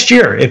expecting next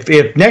year.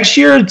 If next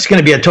year it's going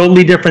to be a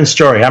totally different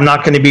story. I'm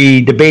not going to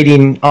be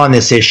debating on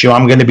this issue.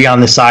 I'm going to be on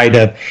the side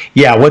of,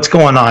 what's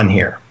going on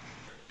here?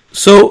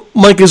 So,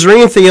 Mike, is there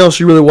anything else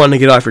you really want to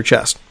get off your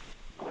chest?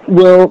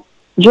 Well,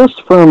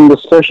 just from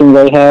discussions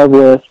I have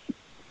with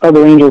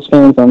other Angels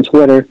fans on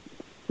Twitter,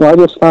 I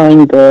just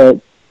find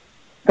that,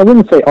 I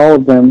wouldn't say all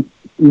of them,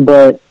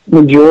 but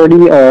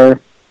majority are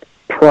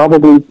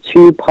probably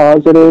too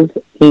positive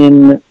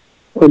in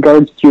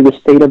regards to the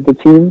state of the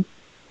team,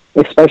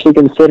 especially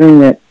considering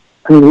that,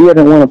 we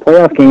haven't won a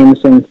playoff game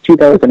since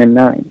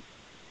 2009.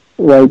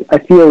 I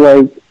feel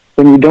like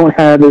when you don't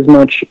have as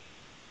much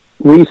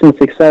recent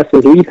success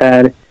as we've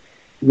had,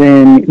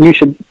 then you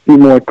should be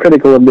more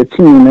critical of the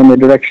team and the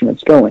direction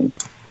it's going.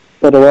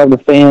 But a lot of the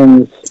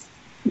fans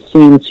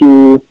seem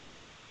to,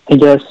 I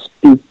guess,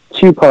 be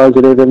too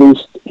positive, at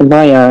least in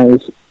my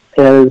eyes,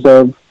 as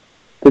of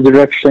the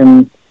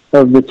direction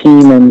of the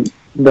team and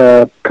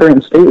the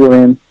current state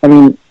we're in.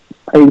 I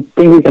think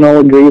we can all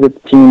agree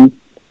that the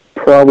team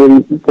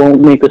probably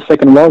won't make the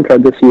second wild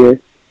card this year,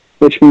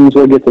 which means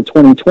we'll get to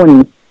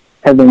 2020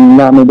 having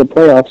not made the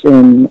playoffs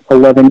in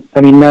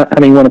not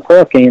having won a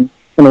playoff game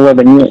in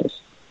 11 years.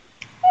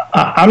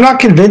 I'm not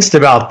convinced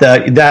about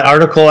that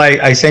article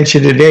I sent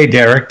you today,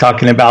 Derek,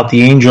 talking about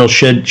the Angels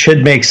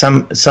should make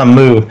some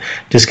move,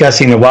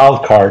 discussing the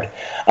wild card.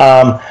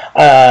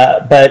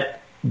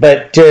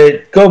 But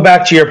to go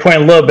back to your point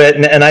a little bit,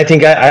 and I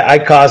think I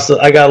got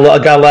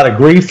a lot of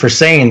grief for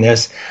saying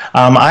this.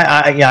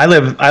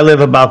 I live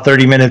about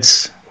 30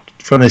 minutes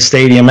from the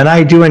stadium, and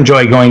I do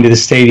enjoy going to the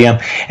stadium.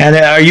 And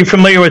are you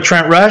familiar with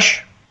Trent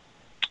Rush?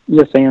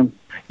 Yes, I am.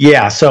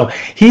 Yeah, so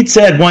he'd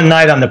said one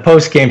night on the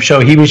post-game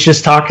show, he was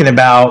just talking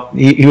about,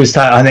 he was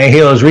on the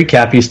Halos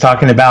recap, he was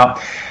talking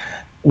about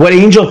what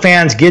Angel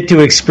fans get to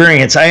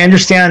experience. I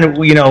understand,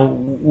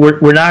 we're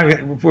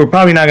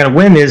probably not going to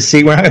win this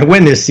season. We're not going to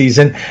win this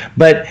season,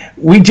 but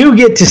we do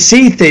get to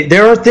see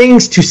there are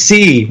things to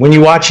see when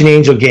you watch an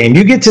Angel game.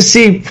 You get to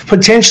see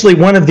potentially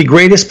one of the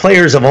greatest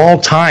players of all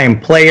time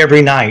play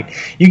every night.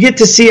 You get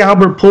to see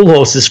Albert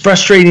Pujols, as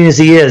frustrating as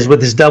he is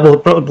with his double,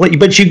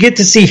 but you get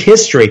to see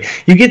history.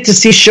 You get to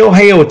see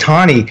Shohei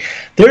Ohtani.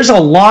 There's a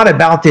lot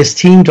about this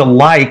team to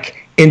like,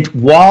 and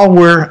while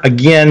we're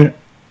again,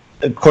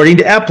 according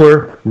to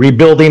Epler,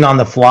 rebuilding on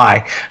the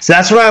fly. So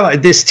that's what I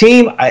like. This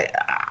team,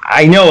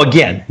 I know,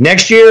 again,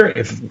 next year,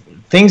 if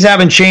things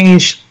haven't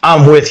changed,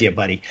 I'm with you,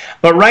 buddy.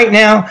 But right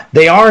now,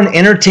 they are an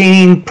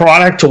entertaining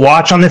product to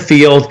watch on the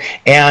field,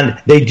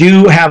 and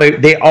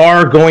they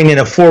are going in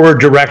a forward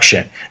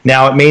direction.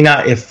 Now, it may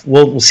not,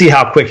 we'll see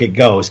how quick it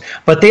goes,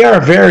 but they're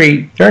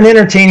an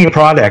entertaining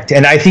product,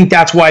 and I think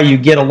that's why you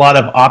get a lot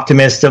of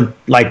optimists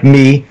like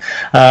me,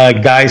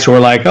 guys who are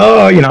like,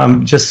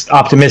 I'm just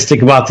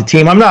optimistic about the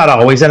team. I'm not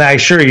always, and I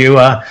assure you,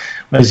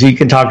 as you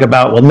can talk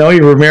about, Noe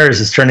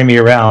Ramirez is turning me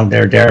around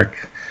there,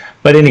 Derek.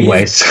 But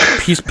anyways,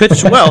 he's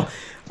pitched well.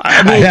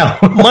 I know.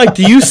 Mike,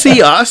 do you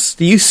see our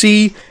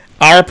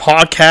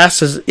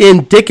podcast as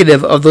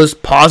indicative of those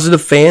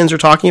positive fans you're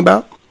talking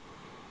about?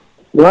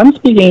 Well, I'm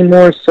speaking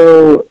more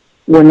so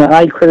when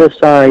I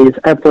criticize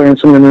Epler and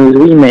some of the moves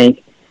we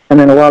make, and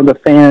then a lot of the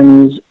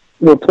fans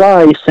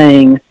reply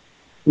saying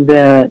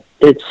that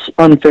it's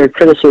unfair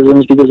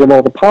criticisms because of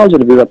all the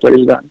positive that Epler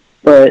has done.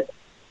 But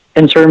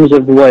in terms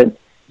of what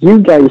you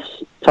guys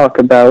talk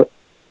about,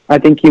 I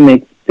think you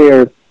make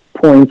fair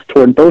points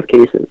toward both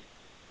cases.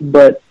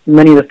 But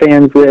many of the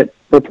fans that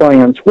reply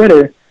on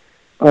Twitter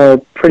are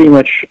pretty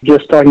much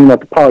just talking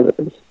about the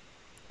positives.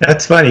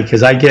 That's funny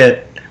because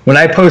when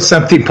I post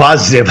something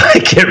positive, I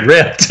get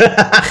ripped.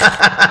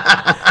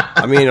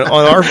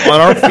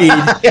 On our feed,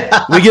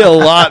 we get a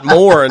lot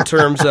more in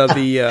terms of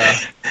the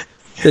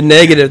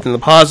negative than the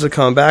positive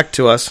coming back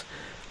to us.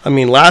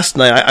 Last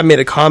night I made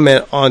a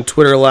comment on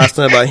Twitter last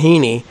night about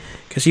Heaney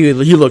because he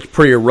looked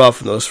pretty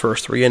rough in those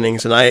first 3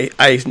 innings, and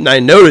I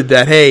noted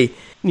that, hey,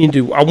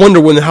 I wonder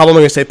how long I'm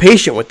going to stay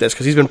patient with this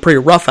because he's been pretty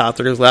rough out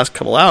there his last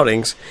couple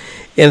outings,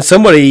 and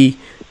somebody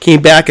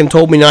came back and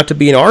told me not to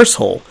be an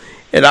arsehole,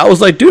 and I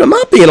was like, dude, I'm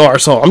not being an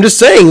arsehole. I'm just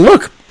saying,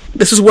 look,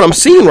 this is what I'm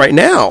seeing right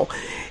now,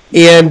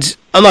 and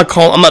I'm not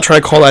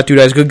trying to call that dude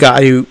as a good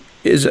guy who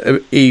is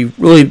a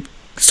really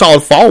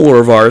solid follower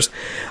of ours.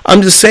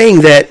 I'm just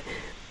saying that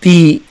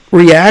the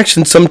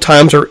reactions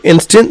sometimes are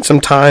instant,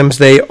 sometimes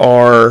they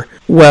are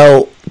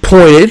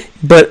pointed,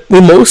 but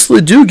we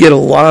mostly do get a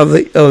lot of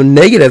the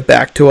negative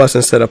back to us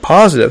instead of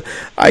positive.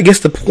 I guess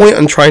the point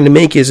I'm trying to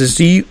make is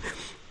in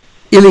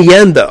the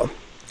end, though,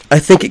 I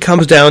think it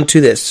comes down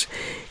to this.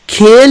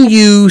 Can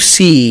you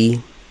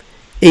see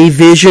a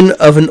vision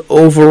of an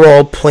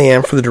overall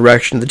plan for the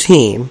direction of the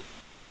team,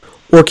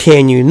 or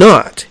can you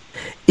not?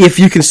 If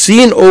you can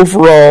see an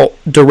overall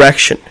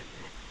direction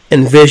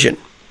and vision,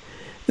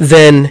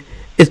 then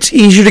it's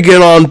easier to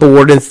get on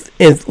board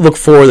and look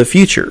for the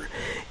future.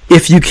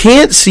 If you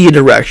can't see a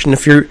direction,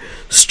 if you're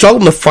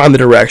struggling to find the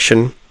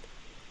direction,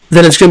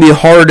 then it's going to be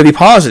harder to be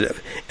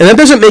positive. And that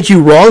doesn't make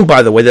you wrong,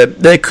 by the way.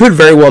 That could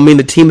very well mean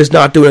the team is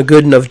not doing a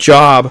good enough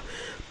job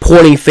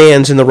pointing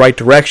fans in the right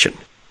direction.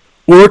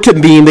 Or it could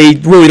mean they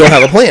really don't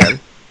have a plan.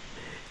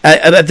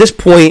 At this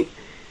point,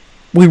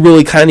 we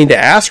really kind of need to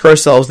ask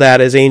ourselves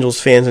that as Angels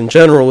fans in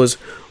general is,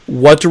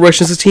 what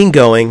direction is the team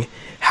going?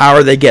 How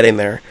are they getting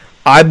there?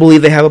 I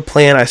believe they have a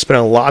plan. I spent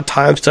a lot of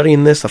time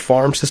studying this, the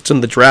farm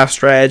system, the draft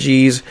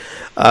strategies,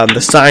 the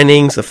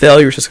signings, the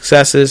failures, the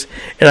successes,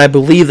 and I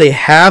believe they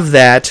have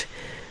that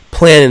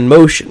plan in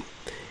motion.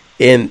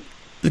 And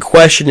the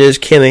question is,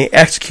 can they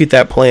execute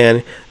that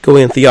plan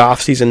going into the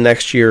offseason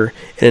next year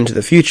and into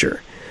the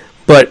future?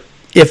 But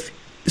if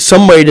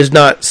somebody does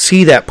not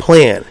see that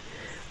plan,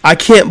 I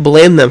can't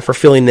blame them for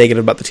feeling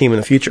negative about the team in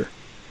the future.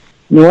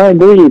 No, I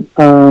agree.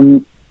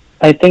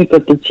 I think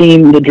that the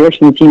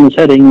direction the team is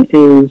heading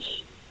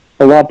is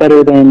a lot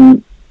better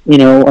than,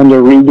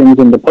 under Regans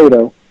and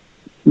Dipoto.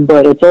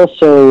 But it's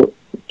also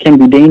can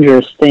be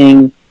dangerous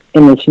staying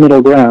in this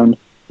middle ground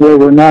where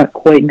we're not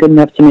quite good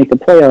enough to make the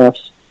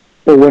playoffs,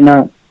 but we're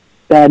not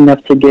bad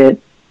enough to get,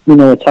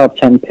 a top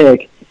 10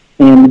 pick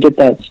and get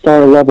that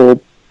star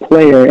level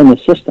player in the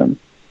system.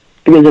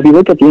 Because if you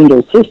look at the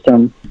Angels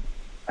system,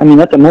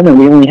 at the moment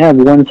we only have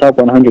one top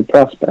 100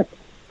 prospect.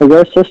 Like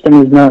our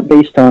system is not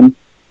based on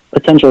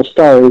potential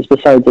stars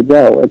besides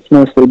Adele. It's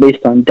mostly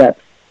based on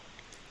depth.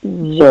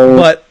 So,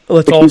 but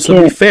let's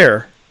also be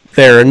fair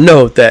there and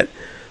note that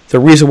the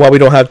reason why we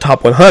don't have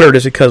top 100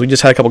 is because we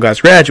just had a couple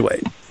guys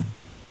graduate.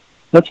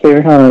 That's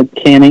fair.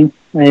 Canning,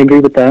 I agree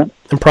with that.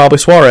 And probably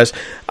Suarez.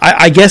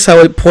 I guess I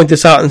would point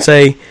this out and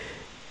say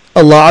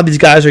a lot of these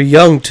guys are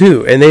young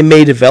too, and they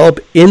may develop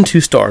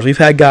into stars. We've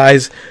had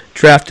guys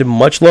drafted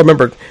much lower.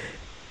 Remember,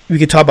 we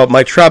could talk about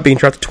Mike Trout being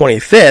drafted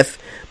 25th,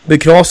 but we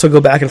can also go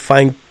back and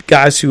find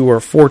guys who were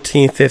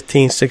 14,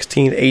 15,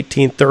 16,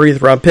 18,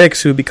 30th round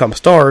picks who become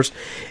stars.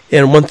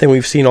 And one thing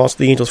we've seen also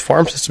the Angels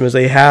farm system is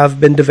they have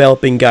been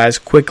developing guys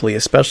quickly,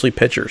 especially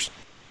pitchers.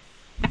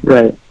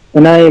 Right.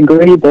 And I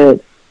agree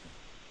that,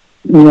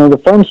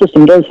 the farm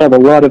system does have a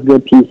lot of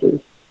good pieces.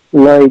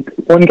 Like,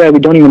 one guy we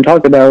don't even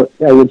talk about,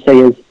 I would say,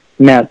 is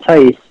Matt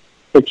Tice.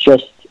 It's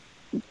just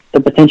the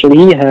potential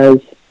he has.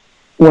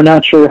 We're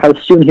not sure how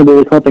soon he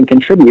will come up and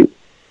contribute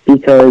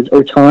because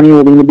Ohtani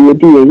will need to be a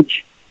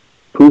DH.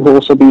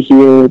 Pujols will be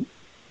here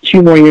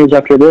 2 more years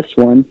after this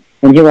one,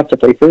 and he'll have to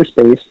play first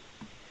base.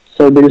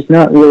 So there's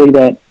not really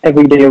that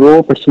everyday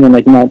role for someone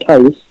like Matt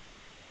Tice.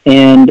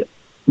 And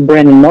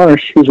Brandon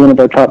Marsh, who's one of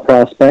our top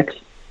prospects,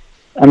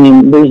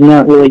 there's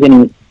not really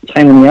any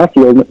time in the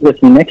outfield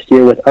with me next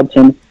year with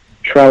Upton,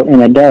 Trout,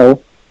 and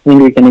Adele. I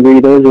think we can agree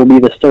those will be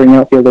the starting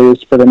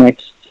outfielders for the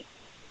next,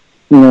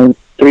 3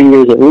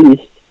 years at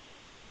least.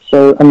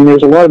 So,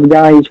 there's a lot of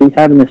guys we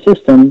have in the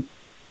system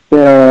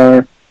that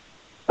are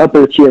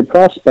upper-tier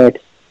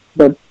prospects,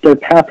 but their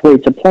pathway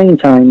to playing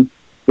time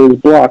is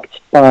blocked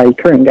by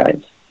current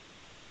guys.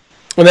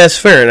 And that's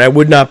fair, and I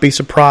would not be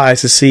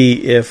surprised to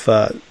see if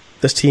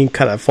this team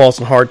kind of falls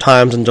in hard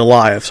times in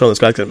July if some of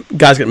those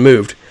guys get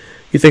moved.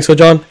 You think so,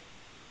 John?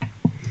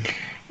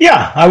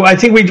 Yeah, I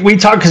think we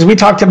talked because we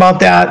talked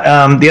about that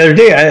the other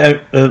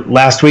day.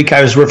 Last week,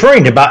 I was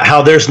referring to about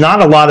how there's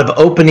not a lot of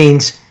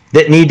openings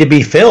that need to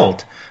be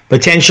filled.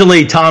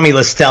 Potentially, Tommy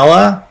La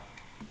Stella.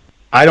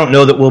 I don't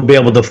know that we'll be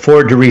able to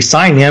afford to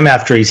re-sign him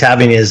after he's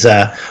having his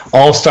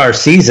all-star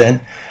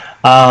season.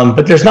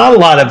 But there's not a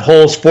lot of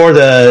holes for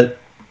the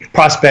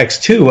prospects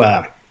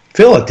to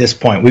fill at this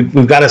point.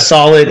 We've got a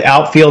solid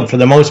outfield for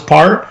the most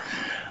part.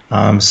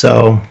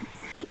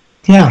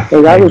 Yeah.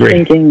 I was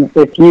thinking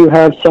if you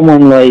have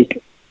someone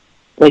like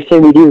say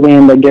we do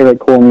land like Garrett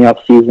Cole in the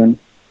offseason,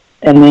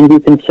 and then you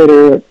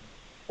consider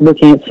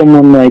looking at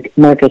someone like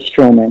Marcus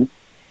Stroman,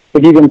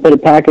 if you can put a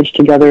package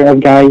together of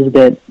guys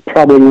that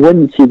probably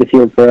wouldn't see the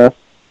field for us,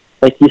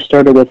 like you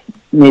started with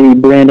maybe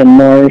Brandon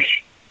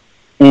Marsh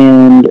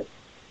and,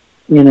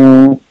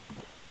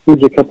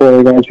 there's a couple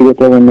other guys we could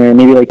throw in there,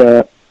 maybe like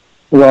a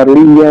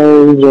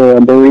Rodriguez or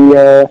a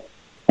Berea,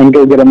 and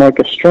go get a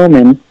Marcus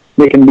Stroman,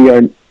 they can be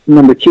our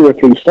number 2 or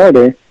 3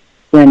 starter,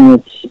 then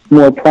it's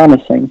more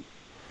promising.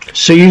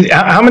 So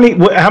how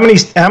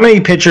many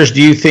pitchers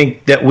do you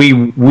think that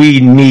we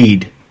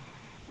need?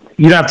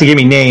 You don't have to give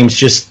me names.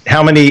 Just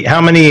how many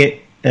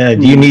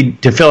do you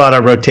need to fill out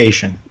our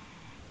rotation?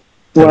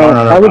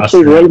 Well, I would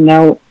say right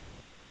now,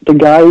 the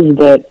guys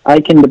that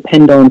I can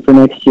depend on for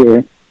next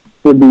year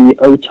would be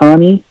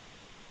Ohtani,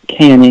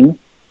 Canning.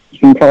 You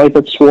can probably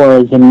put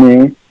Suarez in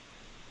there.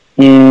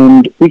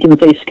 And we can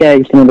say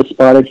Skaggs can have a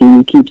spot if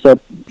he keeps up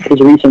his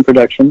recent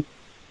production.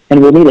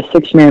 And we'll need a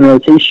 6-man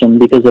rotation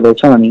because of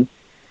Ohtani.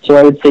 So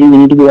I would say we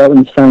need to go out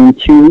and sign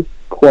 2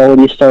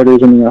 quality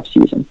starters in the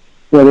offseason,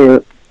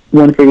 whether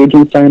one free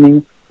agent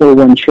signing or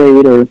one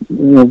trade or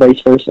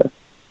vice versa.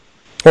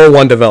 Or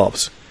one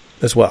develops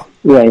as well.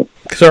 Right.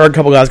 Because there are a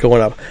couple guys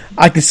going up.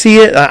 I can see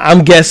it.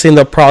 I'm guessing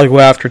they'll probably go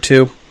after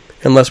 2,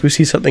 unless we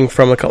see something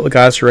from a couple of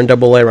guys who are in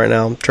AA right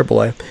now,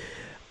 AAA.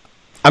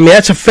 I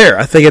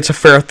think it's a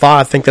fair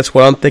thought. I think that's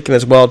what I'm thinking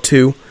as well,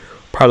 too.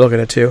 Probably looking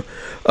at 2.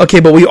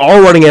 Okay, but we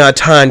are running out of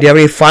time. Do you have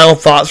any final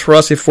thoughts for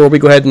us before we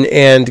go ahead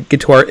and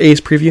get to our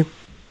A's preview?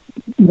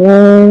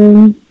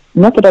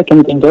 Not that I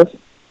can think of.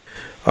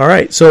 All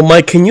right. So,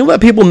 Mike, can you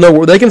let people know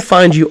where they can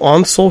find you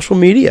on social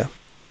media?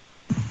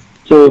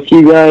 So if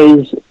you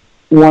guys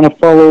want to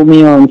follow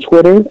me on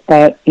Twitter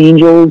at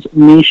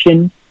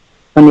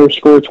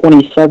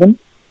AngelsNation_27,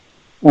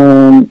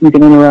 you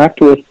can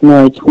interact with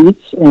my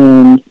tweets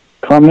and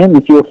comment,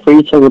 and feel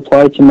free to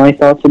reply to my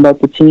thoughts about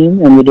the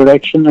team and the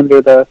direction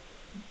under the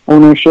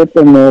ownership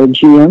and the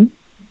GM.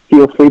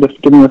 Feel free to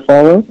give me a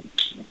follow.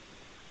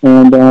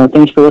 And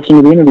thanks for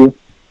listening to the interview.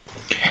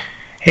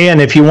 Hey,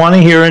 and if you want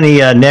to hear any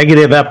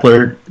negative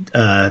Epler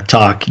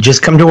talk,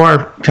 just come to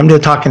the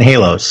Talking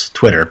Halos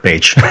Twitter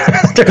page.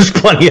 There's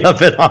plenty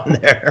of it on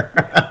there.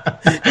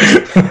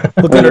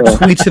 Look at our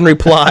tweets and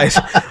replies.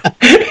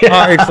 Yeah.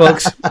 All right,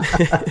 folks.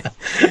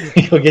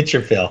 You'll get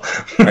your fill.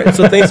 All right,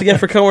 so thanks again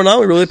for coming on.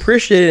 We really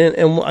appreciate it,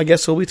 and I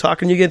guess we'll be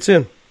talking to you again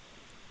soon.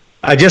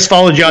 I just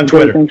followed you on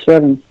Twitter. Thanks,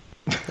 Evan.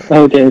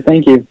 Okay,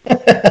 thank you.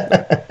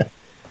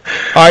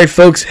 All right,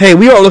 folks. Hey,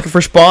 we are looking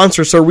for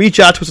sponsors, so reach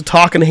out to us at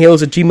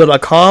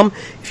talkinghalos@gmail.com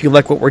if you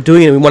like what we're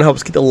doing and we want to help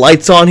us get the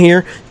lights on here.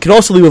 You can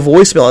also leave a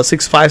voicemail at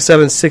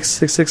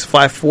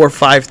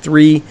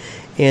 657-666-5453.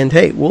 And,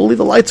 hey, we'll leave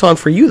the lights on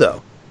for you,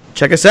 though.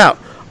 Check us out.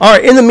 All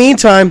right, in the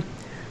meantime,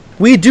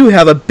 we do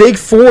have a big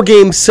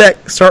 4-game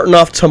set starting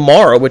off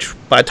tomorrow, which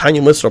by the time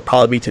you listen will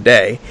probably be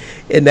today,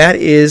 and that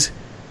is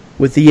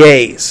with the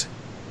A's.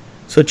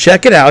 So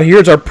check it out.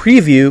 Here's our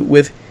preview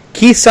with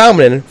Keith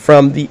Salmonen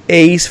from the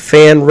A's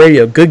Fan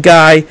Radio. Good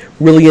guy.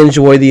 Really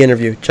enjoyed the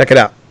interview. Check it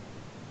out.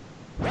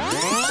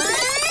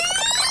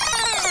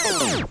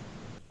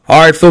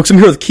 All right, folks. I'm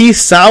here with Keith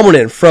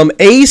Salmonen from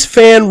A's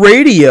Fan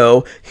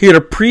Radio, here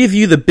to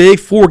preview the big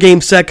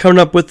 4-game set coming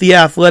up with the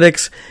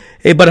Athletics.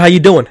 Hey, bud, how you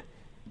doing?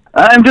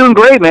 I'm doing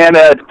great, man.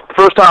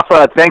 First off,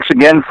 thanks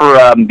again for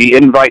the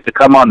invite to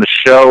come on the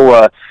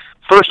show.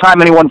 First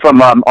time anyone from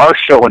our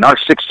show in our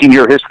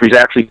 16-year history has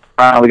actually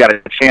finally got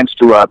a chance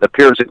to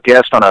appear as a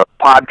guest on a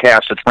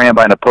podcast that's ran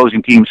by an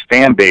opposing team's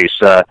fan base.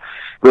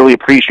 Really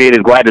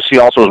appreciated. Glad to see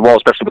also as well,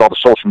 especially with all the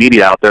social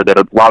media out there, that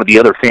a lot of the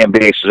other fan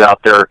bases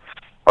out there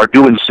are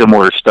doing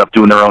similar stuff,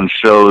 doing their own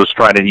shows,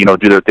 trying to,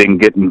 do their thing,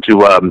 get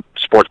into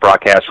sports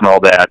broadcasts and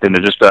all that. And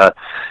it's just a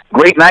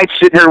great night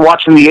sitting here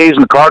watching the A's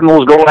and the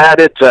Cardinals go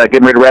at it,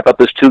 getting ready to wrap up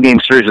this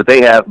 2-game series that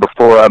they have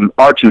before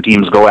our two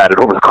teams go at it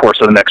over the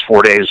course of the next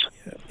 4 days.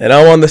 And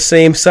I'm on the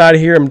same side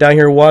here. I'm down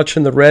here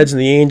watching the Reds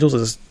and the Angels.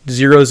 It's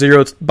 0-0.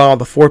 It's bottom of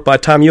the fourth. By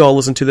the time you all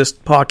listen to this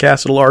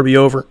podcast, it'll already be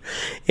over.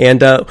 And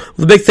the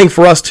big thing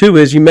for us, too,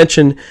 is you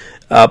mentioned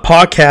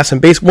podcasts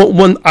and baseball.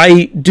 When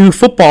I do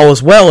football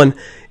as well, and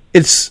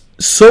it's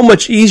so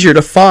much easier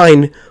to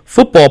find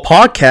football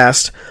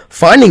podcasts.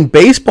 Finding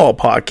baseball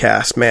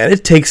podcasts, man,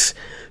 it takes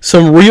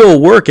some real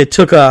work. It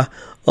took a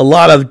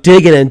lot of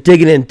digging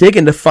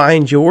to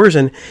find yours.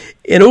 And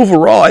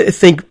overall, I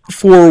think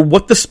for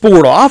what the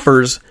sport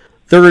offers,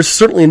 there is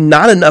certainly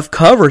not enough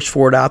coverage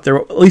for it out there,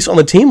 at least on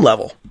the team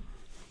level.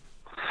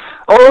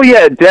 Oh,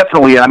 yeah,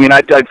 definitely. I mean,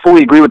 I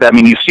fully agree with that. I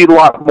mean, you see a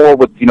lot more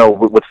with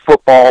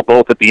football,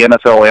 both at the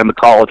NFL and the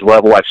college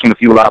level. I've seen a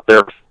few out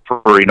there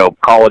for,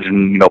 college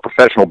and,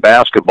 professional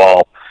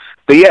basketball.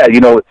 But, yeah,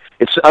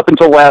 it's up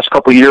until the last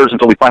couple of years,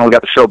 until we finally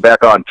got the show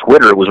back on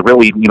Twitter, it was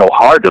really,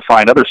 hard to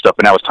find other stuff.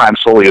 And now as time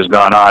slowly has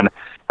gone on,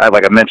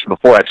 like I mentioned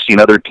before, I've seen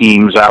other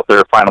teams out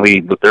there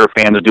finally with their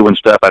fans doing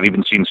stuff. I've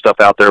even seen stuff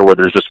out there where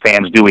there's just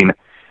fans doing,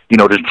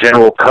 just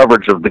general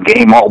coverage of the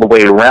game all the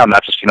way around,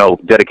 not just,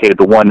 dedicated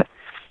to one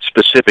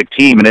specific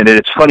team. And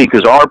it's funny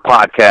because our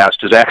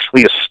podcast is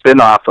actually a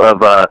spinoff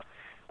of a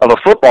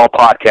football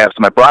podcast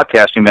my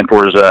broadcasting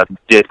mentors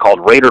did,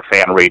 called Raider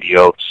Fan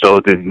Radio.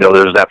 So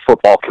there's that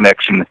football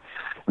connection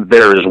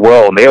there as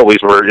well. And they always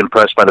were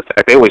impressed by the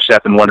fact, they always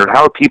sat and wondered,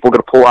 how are people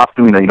going to pull off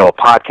doing a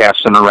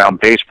podcast centered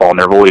around baseball? And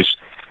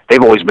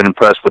they've always been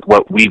impressed with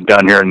what we've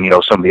done here, and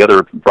some of the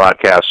other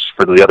broadcasts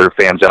for the other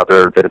fans out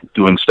there that are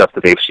doing stuff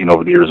that they've seen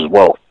over the years as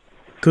well.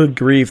 Good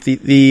grief!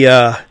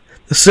 The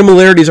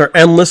similarities are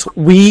endless.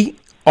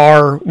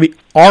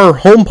 Our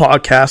home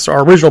podcast,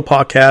 our original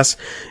podcast,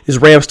 is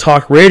Rams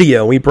Talk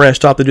Radio. We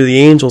branched off to do the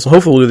Angels, and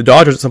hopefully we'll do the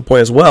Dodgers at some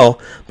point as well,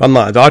 but I'm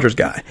not a Dodgers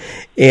guy.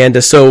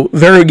 And so,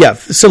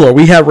 similar.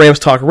 We have Rams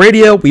Talk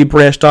Radio. We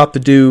branched off to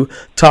do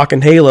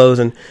Talking Halos,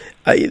 and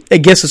I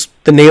guess it's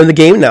the name of the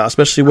game now,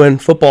 especially when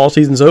football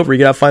season's over. You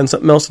got to find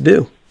something else to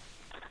do.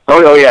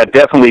 Oh, yeah,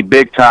 definitely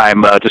big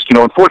time.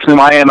 Unfortunately,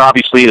 my end,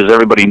 obviously, as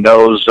everybody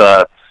knows,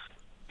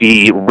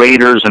 the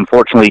Raiders,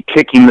 unfortunately,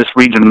 kicking this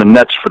region in the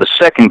nuts for the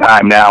second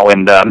time now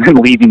and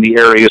leaving the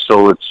area.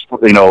 So it's,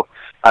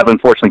 I've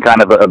unfortunately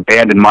kind of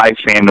abandoned my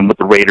fandom with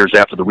the Raiders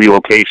after the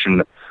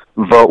relocation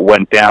vote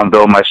went down,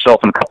 though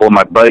myself and a couple of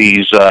my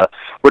buddies,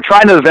 we're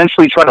trying to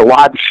eventually try to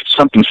launch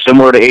something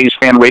similar to A's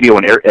Fan Radio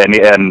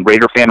and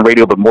Raider Fan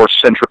Radio, but more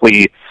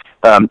centrically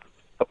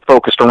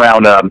focused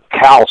around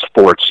Cal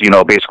sports,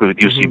 basically with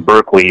UC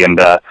Berkeley.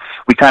 And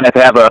we kind of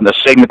have a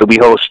segment that we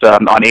host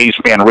on A's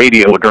Fan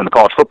Radio during the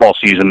college football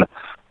season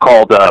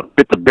called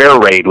Bit the Bear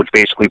Raid, which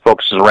basically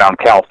focuses around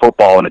Cal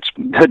football, and it's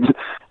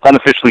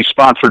unofficially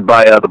sponsored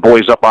by the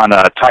boys up on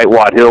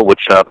Tightwad Hill,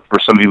 which for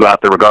some of you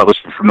out there, regardless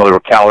if you're familiar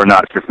with Cal or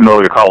not, if you're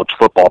familiar with college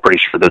football, pretty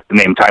sure that the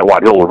name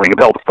Tightwad Hill will ring a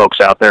bell to folks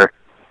out there.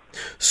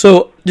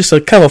 So just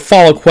a kind of a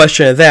follow-up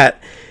question to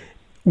that.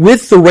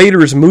 With the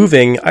Raiders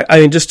moving, I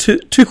mean, just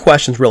two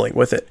questions really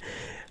with it.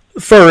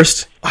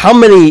 First, how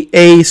many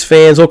A's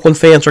fans, Oakland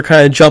fans, are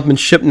kind of jumping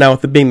ship now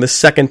with it being the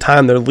second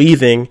time they're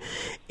leaving?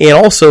 And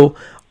also,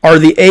 are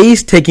the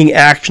A's taking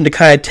action to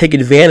kind of take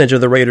advantage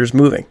of the Raiders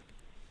moving?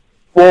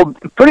 Well,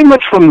 pretty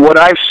much from what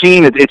I've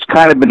seen, it's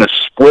kind of been a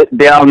split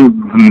down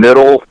the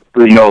middle.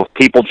 You know,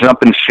 people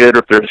jumping ship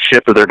or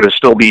they're going to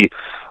still be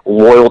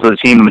loyal to the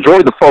team. The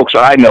majority of the folks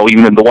I know,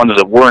 even the ones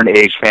that weren't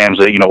A's fans,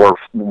 that, you know, were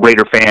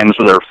Raider fans,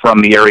 or they're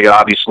from the area,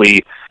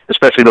 obviously,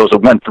 especially those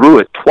that went through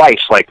it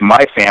twice, like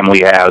my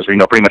family has, or, you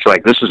know, pretty much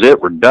like, this is it,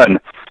 we're done.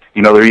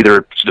 You know, they're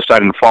either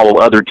deciding to follow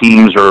other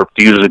teams, or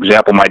to use an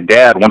example, my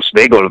dad, once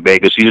they go to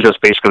Vegas, he's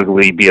just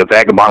basically be a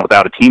vagabond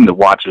without a team that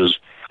watches,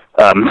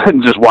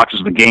 just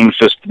watches the games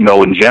just, you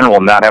know, in general,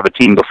 and not have a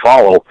team to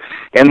follow.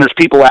 And there's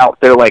people out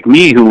there like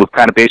me who have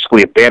kind of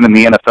basically abandoned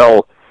the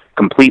NFL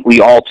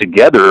completely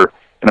altogether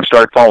and have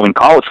started following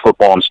college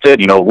football instead.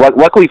 You know,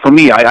 luckily for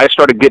me, I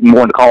started getting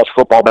more into college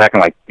football back in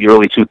like the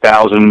early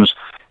 2000s.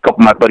 A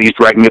couple of my buddies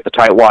dragged me up the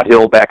Tightwad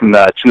Hill back in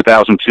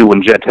 2002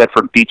 when Jed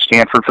Tedford beat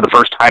Stanford for the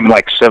first time in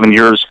like 7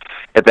 years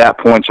at that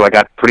point. So I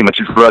got pretty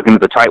much drugged into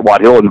the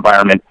Tightwad Hill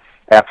environment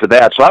after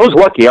that. So I was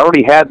lucky. I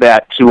already had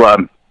that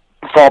to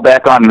fall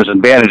back on as an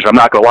advantage. I'm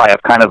not going to lie.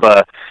 I've kind of,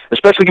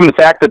 especially given the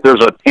fact that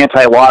there's an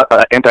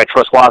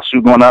antitrust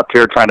lawsuit going up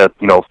here trying to,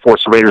 you know,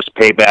 force the Raiders to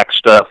pay back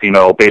stuff, you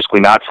know,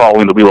 basically not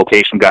following the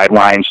relocation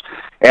guidelines,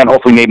 and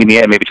hopefully maybe in the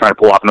end, maybe trying to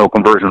pull off an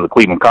open version of the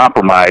Cleveland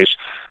Compromise.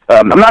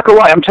 I'm not going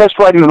to lie, I'm test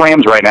riding the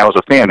Rams right now as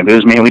a fan, and it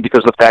is mainly because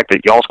of the fact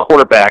that y'all's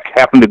quarterback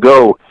happened to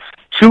go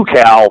to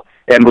Cal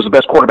and was the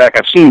best quarterback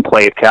I've seen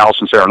play at Cal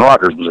since Aaron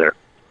Rodgers was there.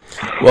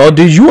 Well,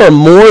 dude, you are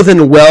more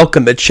than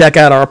welcome to check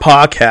out our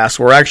podcast.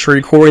 We're actually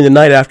recording the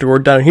night after we're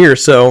done here,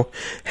 so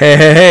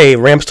hey,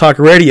 Rams Talk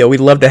Radio, we'd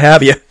love to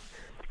have you.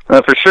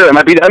 For sure. I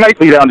might be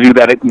down to do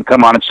that. I can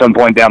come on at some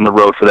point down the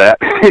road for that.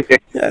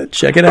 Yeah,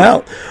 check it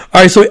out.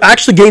 All right, so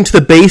actually getting to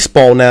the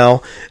baseball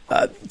now.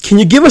 Can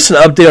you give us an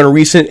update on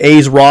recent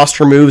A's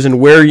roster moves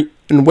and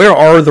where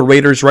are the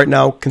Raiders right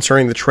now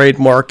concerning the trade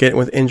market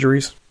with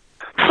injuries?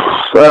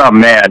 Oh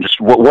man, just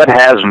what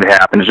hasn't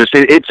happened?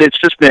 It's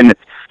just been,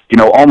 you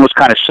know, almost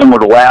kind of similar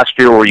to last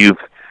year, where you've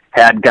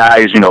had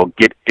guys, you know,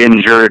 get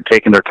injured,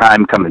 taking their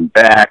time coming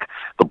back.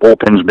 The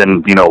bullpen's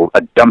been, you know,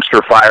 a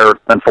dumpster fire,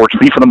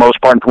 unfortunately, for the most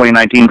part in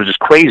 2019, which is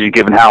crazy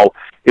given how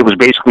it was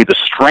basically the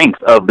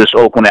strength of this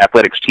Oakland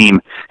Athletics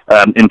team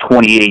in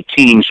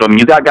 2018. So, I mean,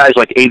 you got guys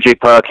like A.J.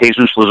 Puck,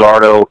 Jesus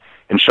Luzardo,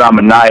 and Sean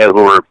Manaea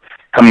who are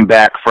coming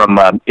back from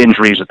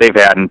injuries that they've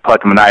had. In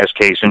Puck and Manaea's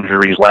case,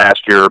 injuries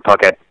last year.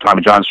 Puck had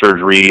Tommy John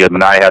surgery, and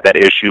Manaea had that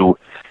issue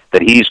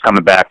that he's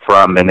coming back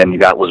from. And then you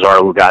got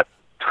Luzardo, who got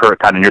hurt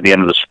kind of near the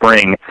end of the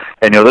spring.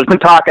 And, you know, there's been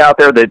talk out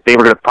there that they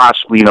were going to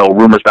possibly, you know,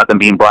 rumors about them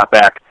being brought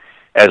back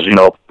as, you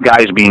know,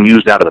 guys being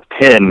used out of the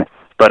pen.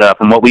 But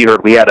from what we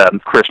heard, we had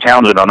Chris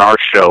Townsend on our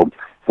show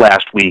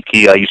last week.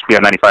 He used to be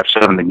on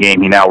 95.7 The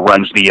Game. He now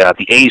runs the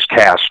A's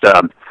Cast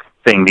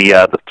thing,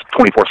 the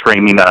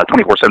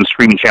 24/7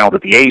 streaming channel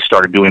that the A's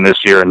started doing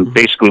this year. And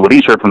basically what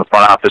he's heard from the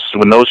front office is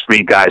when those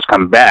three guys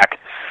come back,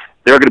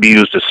 they're going to be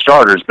used as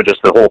starters. But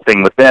just the whole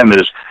thing with them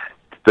is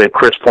that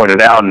Chris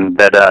pointed out, and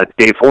that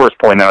Dave Forrest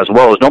pointed out as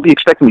well, is don't be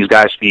expecting these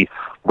guys to be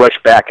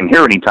rushed back in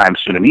here anytime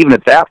soon. And even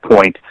at that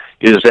point,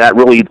 is that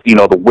really, you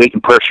know, the weight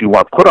and pressure you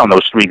want to put on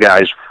those three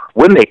guys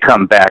when they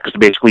come back is to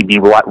basically be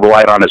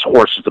relied on as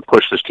horses to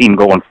push this team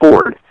going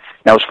forward.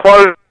 Now, as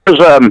far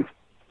as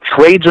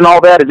trades and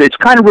all that, it's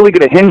kind of really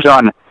going to hinge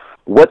on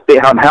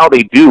how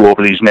they do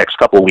over these next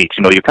couple of weeks.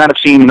 You know, you've kind of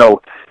seen, you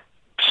know,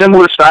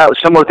 similar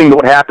thing to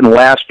what happened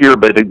last year,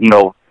 but, you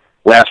know,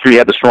 last year you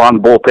had the strong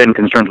bullpen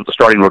concerns with the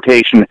starting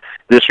rotation.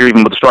 This year,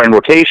 even with the starting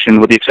rotation,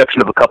 with the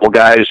exception of a couple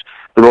guys,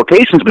 the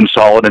rotation's been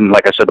solid, and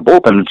like I said, the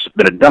bullpen's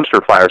been a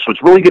dumpster fire. So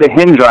it's really going to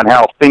hinge on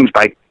how things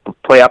might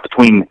play out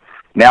between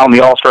now and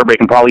the All-Star break,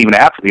 and probably even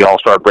after the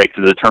All-Star break,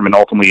 to determine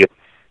ultimately if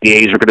the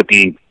A's are going to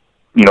be,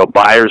 you know,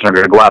 buyers and are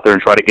going to go out there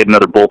and try to get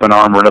another bullpen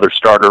arm or another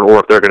starter, or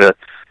if they're going to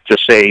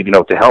just say, you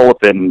know, to hell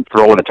with it and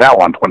throw in the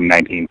towel on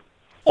 2019.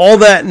 All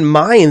that in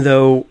mind,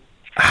 though,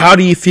 how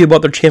do you feel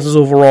about their chances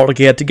overall to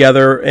get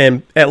together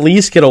and at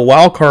least get a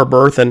wild card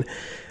berth? And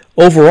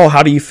overall,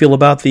 how do you feel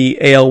about the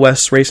AL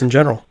West race in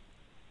general?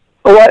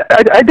 Well,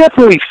 I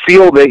definitely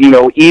feel that, you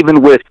know,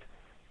 even with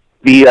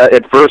the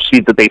adversity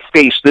that they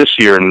faced this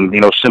year, and, you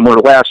know, similar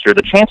to last year,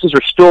 the chances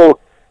are still,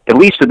 at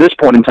least at this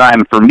point in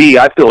time, for me,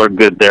 I feel are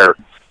good there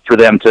for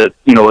them to,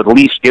 you know, at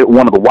least get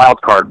one of the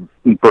wild card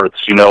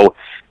berths. You know,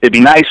 it'd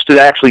be nice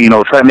to actually, you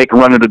know, try to make a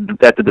run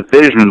at the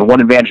division. The one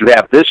advantage you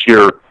have this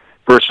year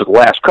versus the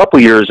last couple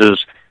of years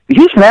is the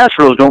Houston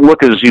Astros don't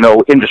look as, you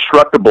know,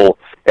 indestructible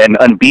and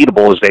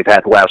unbeatable as they've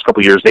had the last couple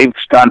of years. They've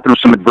gone through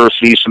some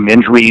adversity, some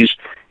injuries,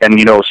 and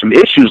some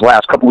issues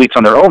last couple weeks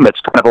on their own that's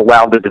kind of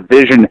allowed the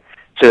division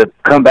to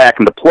come back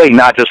into play,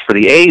 not just for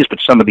the A's, but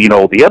some of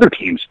the other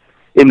teams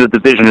in the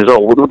division as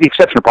well, with the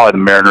exception of probably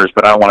the Mariners,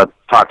 but I don't want to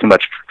talk too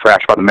much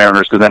trash about the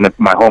Mariners, because then if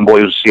my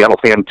homeboy who's a Seattle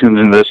fan tunes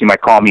into this, he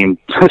might call me and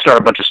start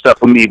a bunch of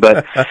stuff with me,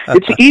 but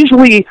it's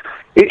easily,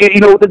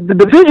 the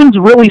division's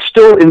really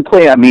still in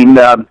play. I mean,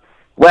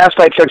 last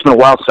I checked, it's been a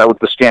while since I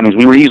looked at the standings.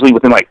 We were easily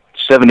within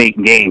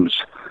 7-8 games,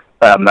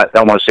 I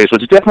want to say, so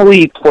it's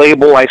definitely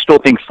playable. I still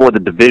think for the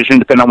division,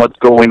 depending on what's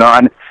going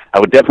on, I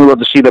would definitely love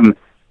to see them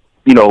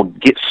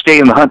stay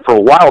in the hunt for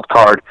a wild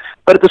card.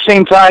 But at the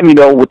same time,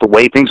 with the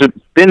way things have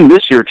been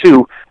this year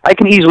too, I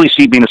can easily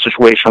see being a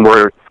situation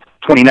where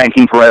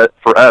 2019 for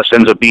us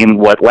ends up being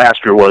what last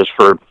year was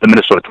for the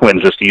Minnesota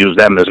Twins, just to use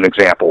them as an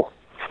example.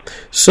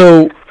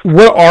 So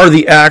what are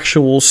the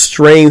actual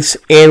strengths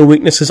and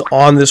weaknesses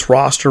on this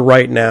roster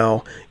right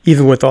now,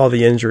 even with all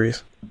the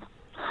injuries?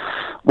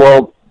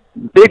 Well,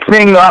 big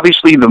thing,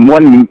 obviously, the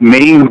one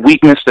main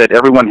weakness that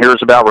everyone hears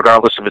about,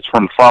 regardless if it's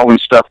from following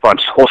stuff on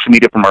social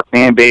media from our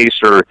fan base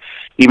or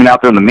even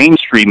out there in the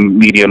mainstream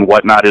media and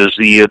whatnot, is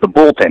the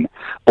bullpen.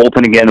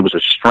 Bullpen, again, it was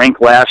a strength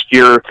last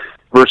year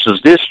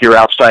versus this year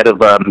outside of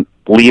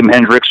Liam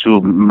Hendricks, who,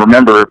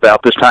 remember,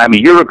 about this time a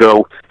year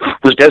ago,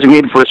 was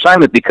designated for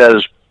assignment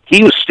because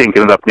he was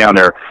stinking it up down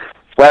there.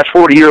 Flash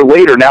forward a year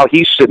later, now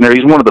he's sitting there.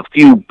 He's one of the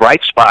few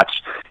bright spots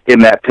in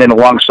that pen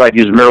alongside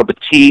Yusmeiro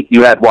Petit.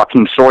 You had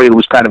Joaquin Soria, who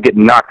was kind of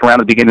getting knocked around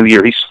at the beginning of the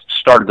year. He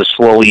started to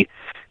slowly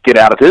get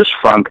out of his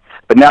funk.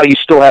 But now you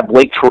still have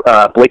Blake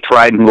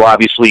Triton, who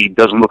obviously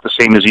doesn't look the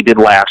same as he did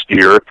last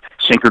year.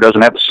 Sinker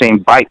doesn't have the same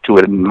bite to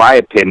it, in my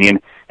opinion.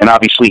 And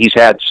obviously he's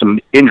had some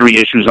injury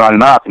issues on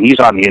and off, and he's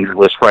on the injured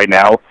list right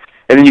now.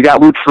 And then you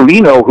got Lou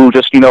Trevino, who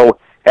just,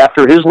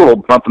 after his little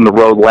bump in the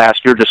road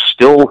last year, just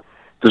still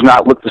does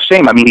not look the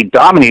same. I mean, he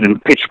dominated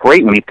and pitched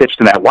great when he pitched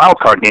in that wild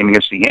card game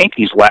against the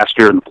Yankees last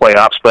year in the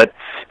playoffs, but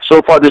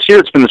so far this year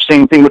it's been the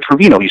same thing with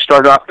Trevino. He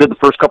started off good the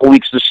first couple of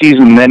weeks of the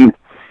season and then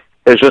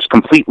has just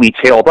completely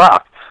tailed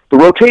off. The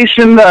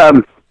rotation,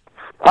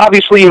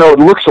 obviously, it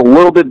looks a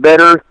little bit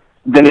better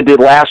than it did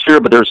last year,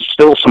 but there's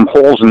still some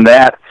holes in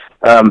that.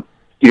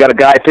 You got a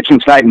guy pitching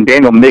tonight in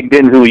Daniel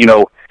Migden who,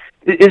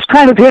 is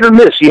kind of hit or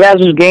miss. He has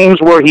his games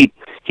where he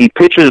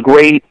pitches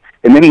great,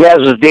 and then he has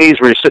his days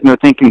where he's sitting there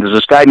thinking, does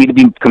this guy need to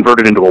be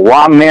converted into a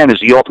long man? Is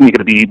he ultimately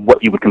going to be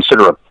what you would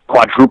consider a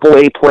quadruple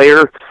A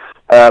player?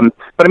 But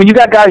I mean, you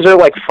got guys there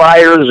like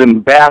Fiers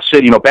and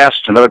Bassett.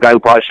 Bassett's another guy who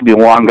probably should be a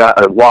long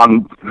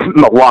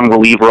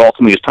reliever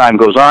ultimately as time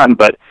goes on.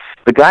 But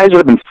the guys that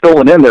have been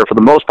filling in there for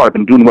the most part have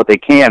been doing what they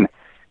can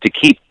to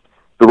keep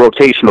the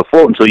rotation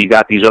afloat until you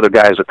got these other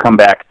guys that come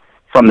back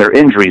from their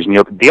injuries. And,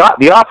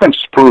 the offense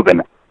is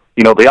proven.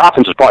 The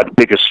offense is probably the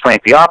biggest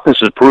strength. The offense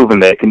has proven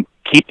that it can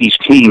keep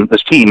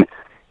this team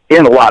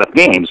in a lot of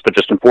games, but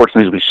just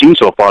unfortunately, as we've seen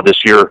so far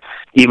this year,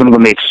 even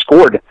when they've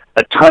scored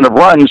a ton of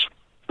runs,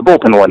 the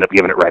bullpen will end up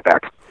giving it right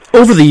back.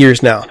 Over the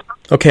years now,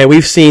 okay,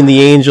 we've seen the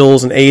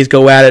Angels and A's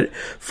go at it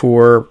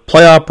for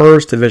playoff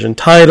berths, division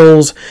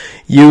titles,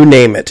 you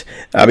name it.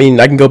 I mean,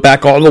 I can go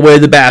back all the way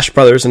to the Bash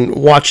Brothers and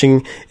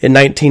watching in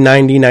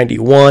 1990,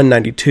 91,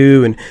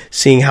 92, and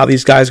seeing how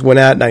these guys went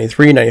at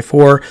 93,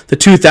 94, the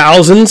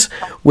 2000s,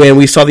 when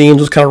we saw the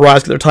Angels kind of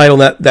rise to their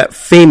title in that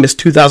famous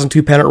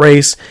 2002 pennant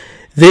race.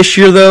 This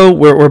year, though,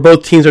 where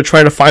both teams are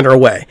trying to find our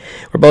way.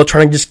 We're both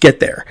trying to just get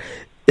there.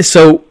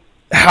 So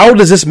how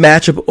does this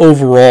matchup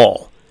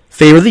overall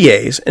favor the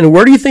A's, and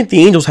where do you think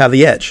the Angels have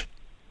the edge?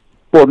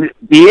 Well,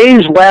 the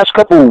A's last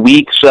couple of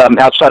weeks,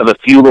 outside of a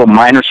few little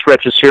minor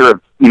stretches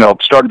here, have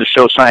started to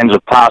show signs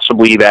of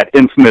possibly that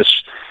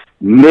infamous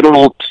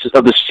middle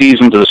of the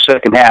season to the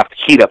second half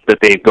heat up that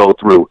they go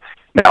through.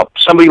 Now,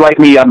 somebody like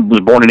me, I was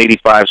born in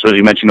 '85, so as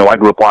you mentioned, I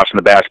grew up watching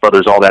the Bash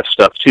Brothers, all that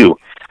stuff too.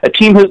 A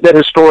team that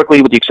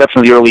historically, with the exception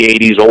of the early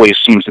 '80s, always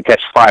seems to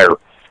catch fire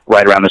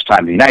right around this time.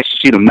 It'd be nice to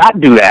see them not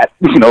do that,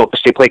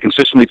 if they play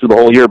consistently through the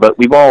whole year, but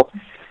we've all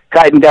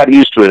kind of got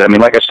used to it. I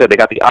mean, like I said, they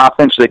got the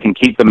offense that can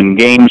keep them in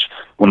games.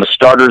 When the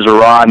starters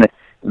are on,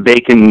 they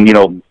can,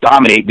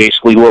 dominate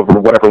basically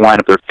whatever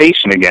lineup they're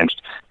facing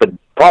against. But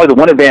probably the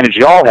one advantage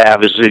y'all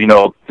have is,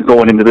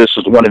 going into this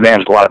is the one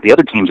advantage a lot of the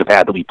other teams have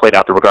had that we played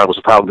out there regardless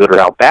of how good or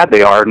how bad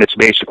they are, and it's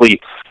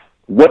basically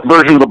what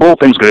version of the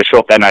bullpen is going to show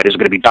up that night. Is it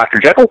going to be Dr.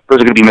 Jekyll or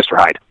is it going to be Mr.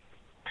 Hyde?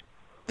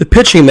 The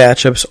pitching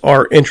matchups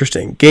are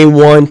interesting. Game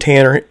 1,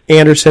 Tanner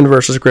Anderson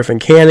versus Griffin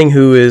Canning,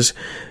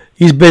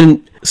 he's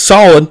been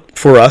solid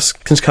for us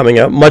since coming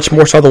up, much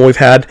more so than we've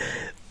had.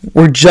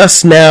 We're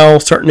just now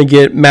starting to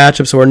get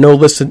matchups that were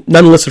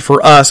none listed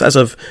for us as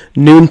of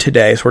noon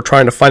today, so we're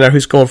trying to find out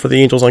who's going for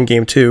the Angels on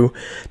Game 2.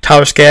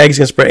 Tyler Skaggs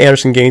against Brett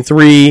Anderson Game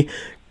 3,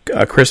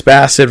 Chris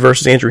Bassett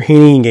versus Andrew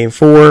Heaney in Game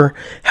 4.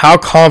 How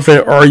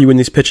confident are you in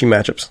these pitching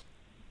matchups?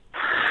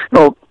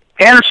 Well,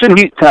 Tanner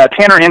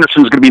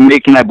Anderson is going to be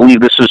making, I believe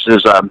this will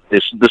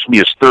be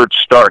his third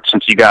start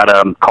since he got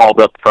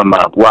called up from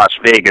Las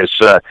Vegas.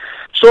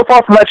 So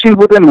far from what I've seen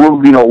with him,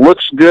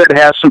 looks good,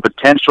 has some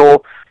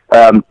potential.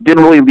 Hasn't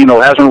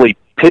really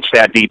pitched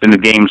that deep in the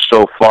game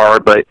so far,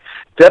 but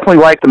definitely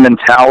like the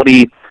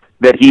mentality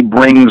that he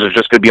brings is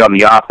just going to be on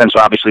the offense,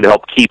 obviously, to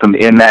help keep him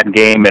in that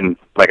game. And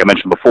like I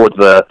mentioned before,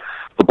 the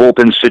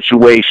bullpen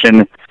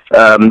situation.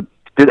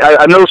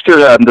 I noticed here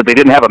that they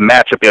didn't have a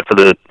matchup yet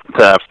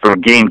for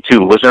Game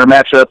 2. Was there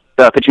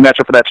a pitching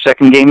matchup for that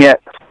second game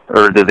yet?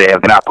 Or did they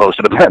have not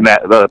posted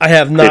a I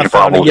have not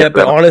found it yet,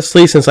 but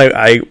honestly, since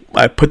I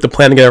put the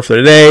plan together for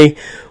today,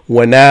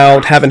 went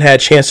out, haven't had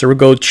a chance to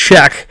go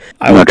check,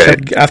 I will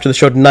check after the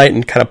show tonight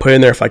and kind of put it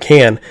in there if I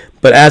can.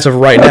 But as of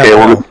right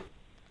now...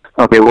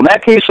 Well, in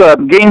that case,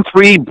 Game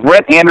 3,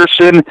 Brett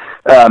Anderson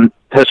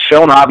has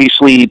shown,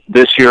 obviously,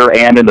 this year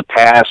and in the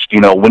past,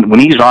 when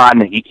he's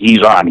on,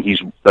 he's on. He's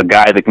a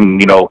guy that can,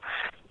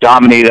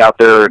 dominate out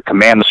there,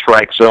 command the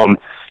strike zone,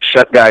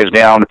 shut guys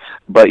down.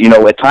 But,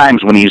 at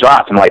times when he's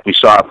off, and like we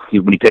saw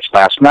when he pitched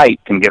last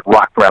night, can get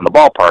rocked around the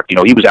ballpark.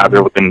 He was out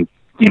there within,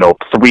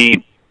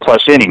 3+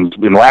 innings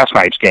in last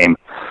night's game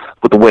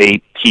with the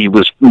way he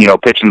was,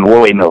 pitching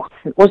the way. No,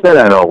 was that?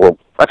 I don't know. Well,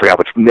 I forgot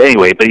which.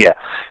 Anyway, but yeah.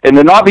 And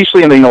then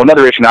obviously,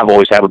 another issue I've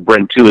always had with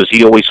Brent, too, is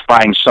he always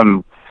finds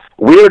some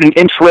weird and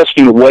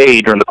interesting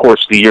way during the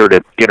course of the year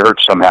to get hurt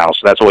somehow.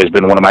 So that's always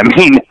been one of my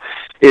main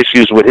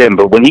issues with him.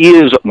 But when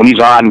he's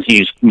on,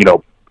 he's,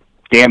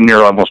 damn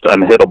near almost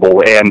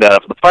unhittable. And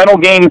for the final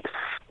game,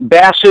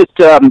 Bassett,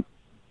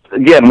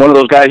 again, one of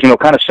those guys,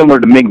 kind of similar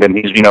to Migden.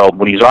 He's,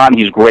 when he's on,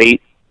 he's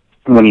great.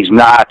 When he's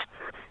not,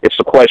 it's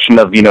the question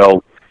of,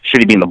 should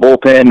he be in the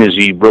bullpen? Is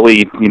he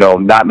really,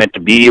 not meant to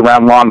be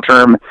around long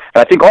term? And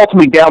I think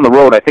ultimately down the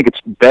road, I think it's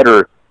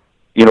better,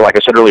 like I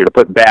said earlier, to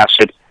put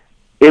Bassett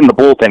in the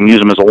bullpen, use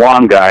him as a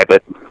long guy.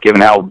 But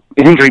given how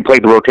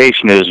injury-plagued the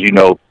rotation is, you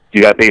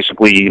got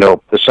basically,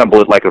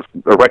 assemble it like a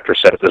Rector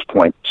set at this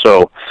point.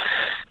 So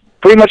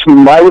pretty much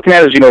my looking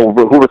at it is, who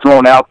we're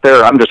throwing out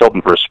there. I'm just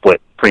hoping for a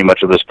split pretty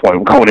much at this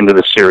point going into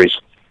this series.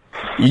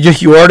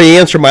 You already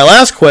answered my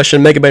last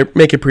question,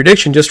 make a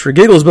prediction just for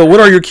giggles, but what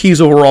are your keys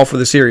overall for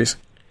the series?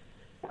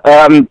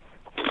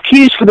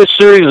 Keys for this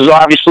series is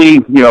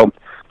obviously,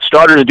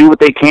 starters do what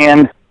they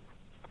can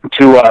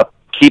to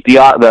keep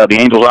the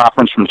Angels'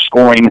 offense from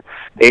scoring.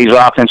 A's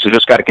offense has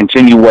just got to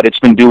continue what it's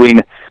been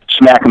doing,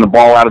 smacking the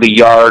ball out of the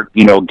yard,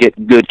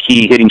 get good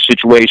key hitting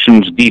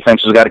situations.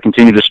 Defense has got to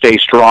continue to stay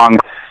strong,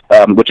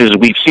 which is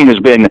we've seen has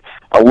been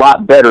a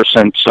lot better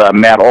since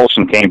Matt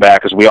Olson came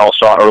back. As we all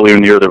saw earlier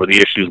in the year, there were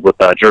the issues with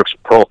Jerks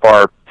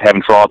Profar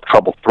having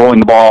trouble throwing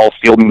the ball,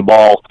 fielding the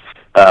ball.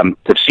 To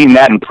have seen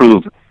that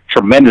improve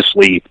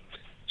tremendously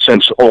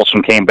since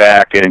Olson came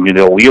back, and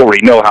we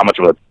already know how much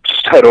of a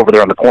stud over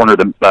there on the corner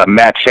that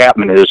Matt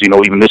Chapman is,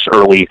 even this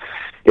early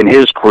in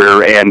his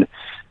career. And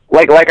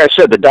like I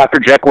said, the Dr.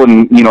 Jekyll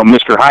and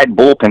Mr. Hyde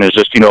bullpen is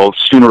just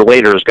sooner or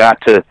later has got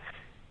to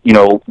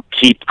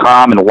keep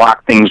calm and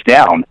lock things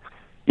down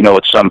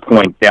at some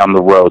point down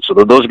the road. So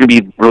those are going to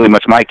be really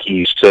much my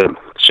keys to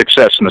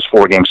success in this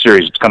 4-game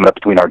series that's coming up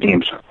between our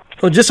teams.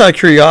 Well, just out of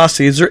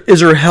curiosity, is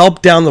there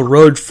help down the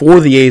road for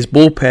the A's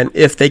bullpen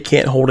if they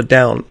can't hold it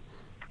down?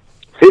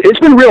 It's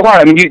been real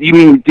hard. I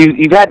mean,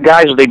 you've had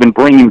guys that they've been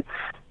bringing,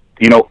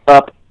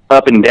 up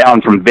and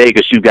down from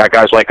Vegas. You've got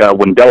guys like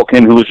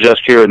Wendelken, who was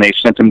just here, and they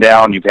sent him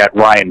down. You've got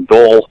Ryan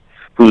Dole,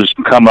 who's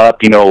come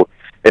up, and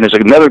there's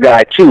another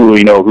guy, too,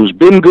 who's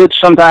been good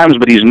sometimes,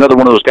 but he's another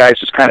one of those guys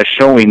that's kind of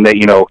showing that,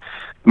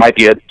 might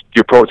be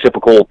your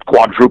prototypical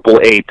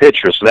quadruple A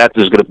pitcher. So that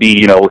is going to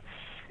be,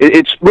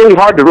 it's really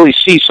hard to really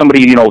see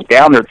somebody,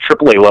 down their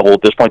AAA level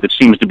at this point that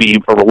seems to be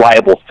a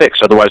reliable fix.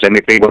 Otherwise, I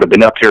think they would have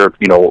been up here,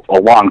 a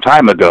long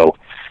time ago.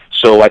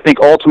 So I think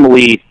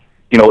ultimately,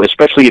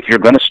 especially if you're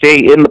going to stay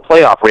in the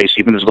playoff race,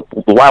 even as the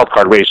wild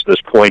card race at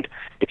this point,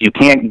 if you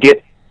can't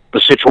get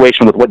the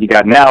situation with what you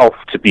got now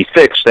to be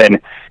fixed,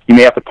 then you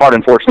may have to part,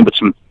 unfortunately, with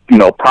some,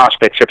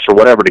 prospect chips or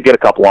whatever to get a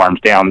couple arms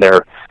down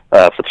there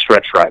for the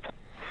stretch drive.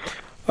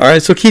 All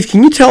right, so Keith,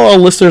 can you tell our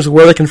listeners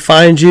where they can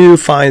find you,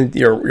 find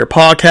your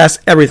podcast,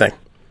 everything?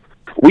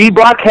 We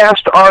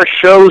broadcast our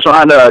shows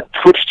on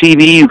Twitch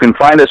TV. You can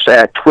find us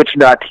at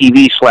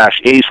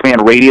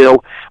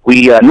twitch.tv/AsFanRadio.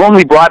 We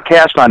normally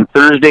broadcast on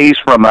Thursdays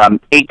from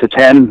 8 to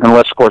 10,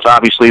 unless, of course,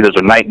 obviously there's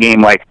a night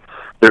game like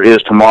there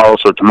is tomorrow.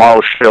 So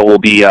tomorrow's show will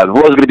be, it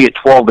was going to be at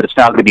 12, but it's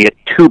now going to be at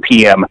 2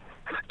 p.m.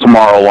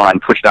 tomorrow on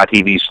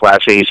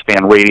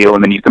twitch.tv/AsFanRadio.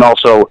 And then you can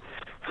also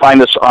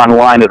find us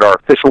online at our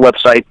official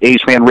website,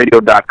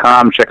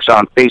 AsFanRadio.com. Check us out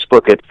on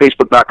Facebook at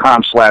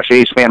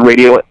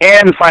Facebook.com/AsFanRadio.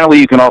 And finally,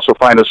 you can also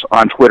find us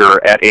on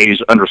Twitter at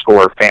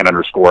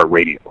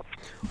A's_fan_radio.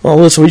 Well,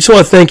 listen, we just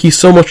want to thank you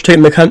so much for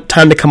taking the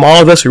time to come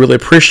on with us. We really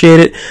appreciate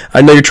it.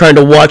 I know you're trying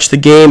to watch the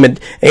game, and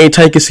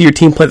anytime you can see your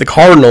team play the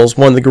Cardinals,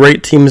 one of the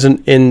great teams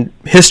in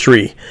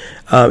history,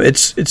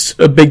 it's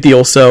a big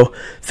deal. So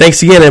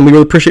thanks again, and we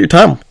really appreciate your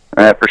time.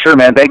 For sure,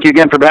 man. Thank you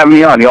again for having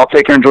me on. You all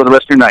take care and enjoy the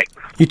rest of your night.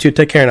 You too.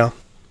 Take care now.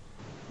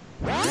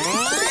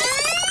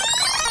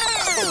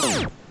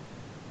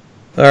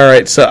 All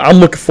right, so I'm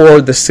looking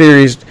forward to the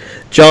series.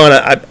 John,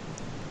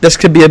 this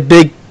could be a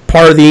big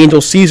part of the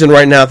Angels season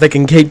right now. If they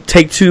can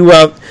take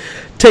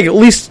at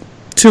least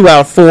 2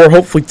 out of 4,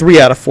 hopefully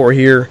 3 out of 4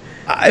 here,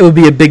 it would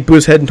be a big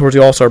boost heading towards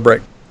the All-Star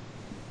break.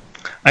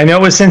 I know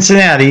with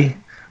Cincinnati,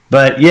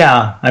 But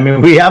yeah, I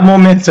mean, we have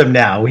momentum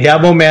now. We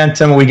have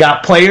momentum. We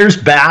got players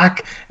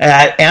back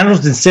at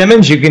Andrelton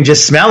Simmons. You can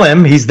just smell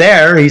him. He's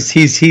there.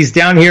 He's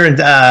down here in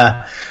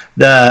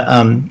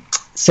the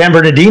San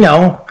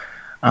Bernardino.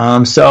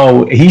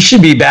 So he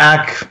should be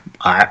back.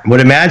 I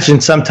would imagine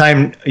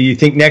sometime. You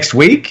think next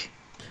week?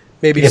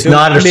 Maybe if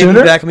not maybe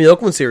sooner. Back in the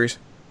Oakland series.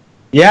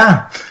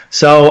 Yeah.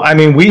 So I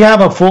mean, we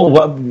have a full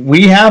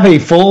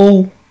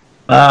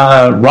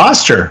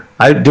roster.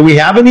 Do we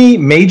have any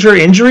major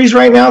injuries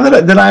right now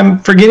that I'm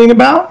forgetting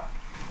about?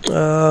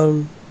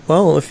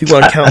 Well, if you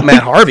want to count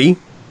Matt Harvey,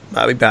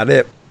 that'd be about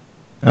it.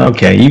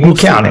 Okay, you can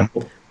count him.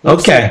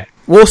 Okay.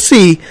 We'll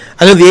see.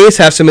 I know the A's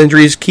have some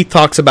injuries. Keith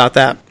talks about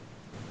that.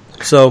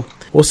 So,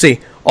 we'll see.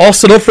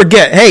 Also, don't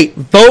forget, hey,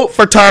 vote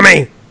for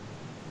Tommy.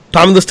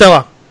 Tommy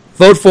LaStella.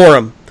 Vote for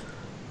him.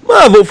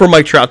 Well, vote for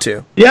Mike Trout,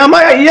 too. Yeah,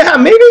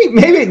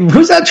 maybe.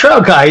 Who's that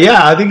Trout guy? Yeah,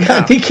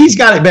 I think he's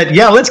got it. But,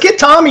 yeah, let's get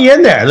Tommy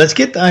in there.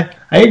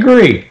 I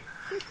agree.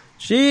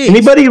 Jeez.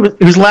 Anybody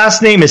whose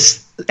last name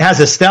has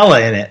a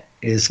Stella in it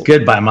is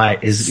good by my...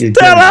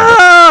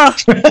 Stella!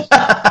 Stella!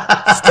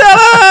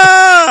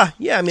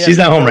 Yeah, I mean... She's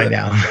not home right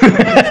now. I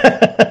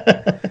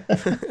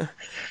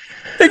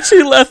think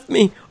she left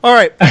me. All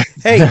right.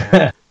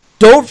 Hey,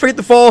 don't forget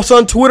to follow us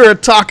on Twitter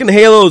at Talking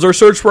Halos or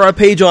search for our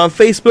page on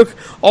Facebook.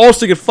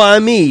 Also, you can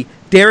find me,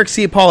 Derek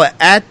C. Paula,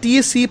 at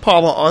DSC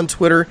Paula on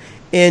Twitter,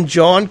 and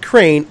John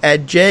Crane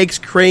at Jags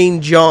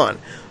Crane John.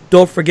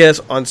 Don't forget us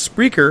on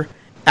Spreaker,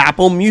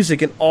 Apple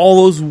Music, and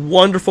all those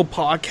wonderful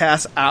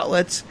podcast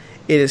outlets.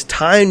 It is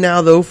time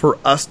now, though, for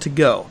us to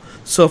go.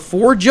 So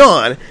for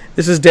John,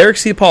 this is Derek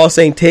C. Paula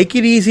saying take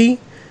it easy.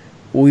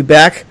 We'll be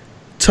back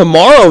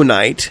tomorrow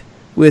night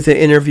with an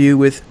interview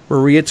with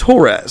Maria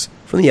Torres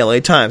from the LA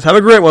Times. Have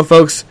a great one,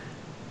 folks.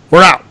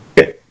 We're out.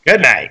 Good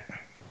night.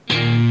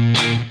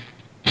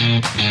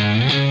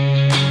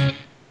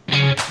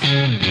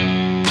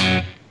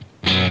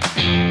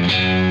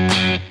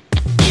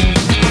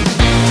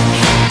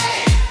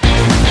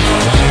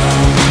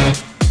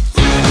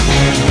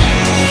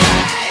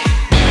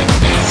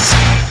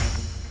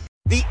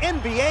 The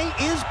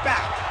NBA is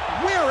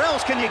back. Where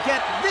else can you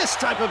get this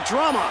type of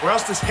drama? Where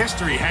else does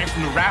history hang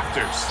from the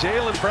rafters?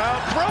 Jaylen Brown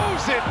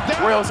throws it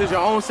down. Where else is your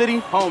own city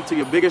home to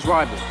your biggest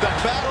rival? The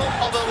Battle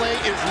of LA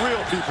is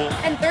real, people.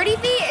 And 30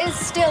 feet is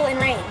still in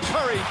range.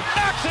 Curry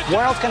knocks it.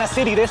 Where else can a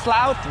city this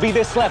loud be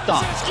this slept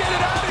on? Let's get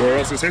it out of here. Where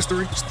else is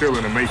history still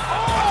in the making?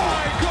 Oh,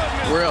 my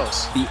goodness. Where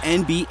else? The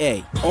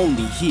NBA,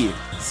 only here.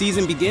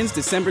 Season begins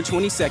December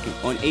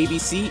 22nd on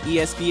ABC,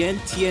 ESPN,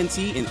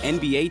 TNT, and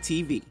NBA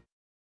TV.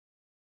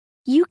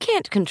 You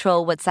can't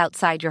control what's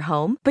outside your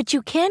home, but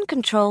you can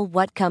control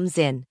what comes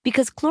in.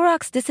 Because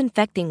Clorox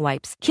disinfecting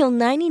wipes kill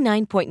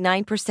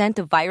 99.9%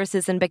 of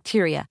viruses and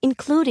bacteria,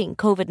 including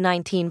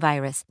COVID-19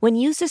 virus, when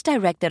used as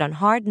directed on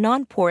hard,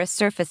 non-porous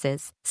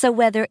surfaces. So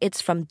whether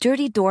it's from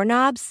dirty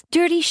doorknobs,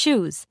 dirty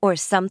shoes, or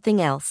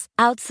something else,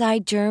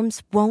 outside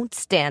germs won't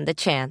stand a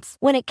chance.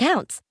 When it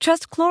counts,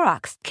 trust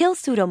Clorox. Kill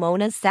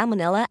Pseudomonas,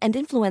 Salmonella, and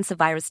influenza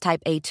virus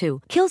type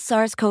A2. Kill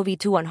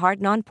SARS-CoV-2 on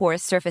hard,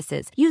 non-porous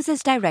surfaces. Use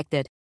as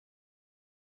directed.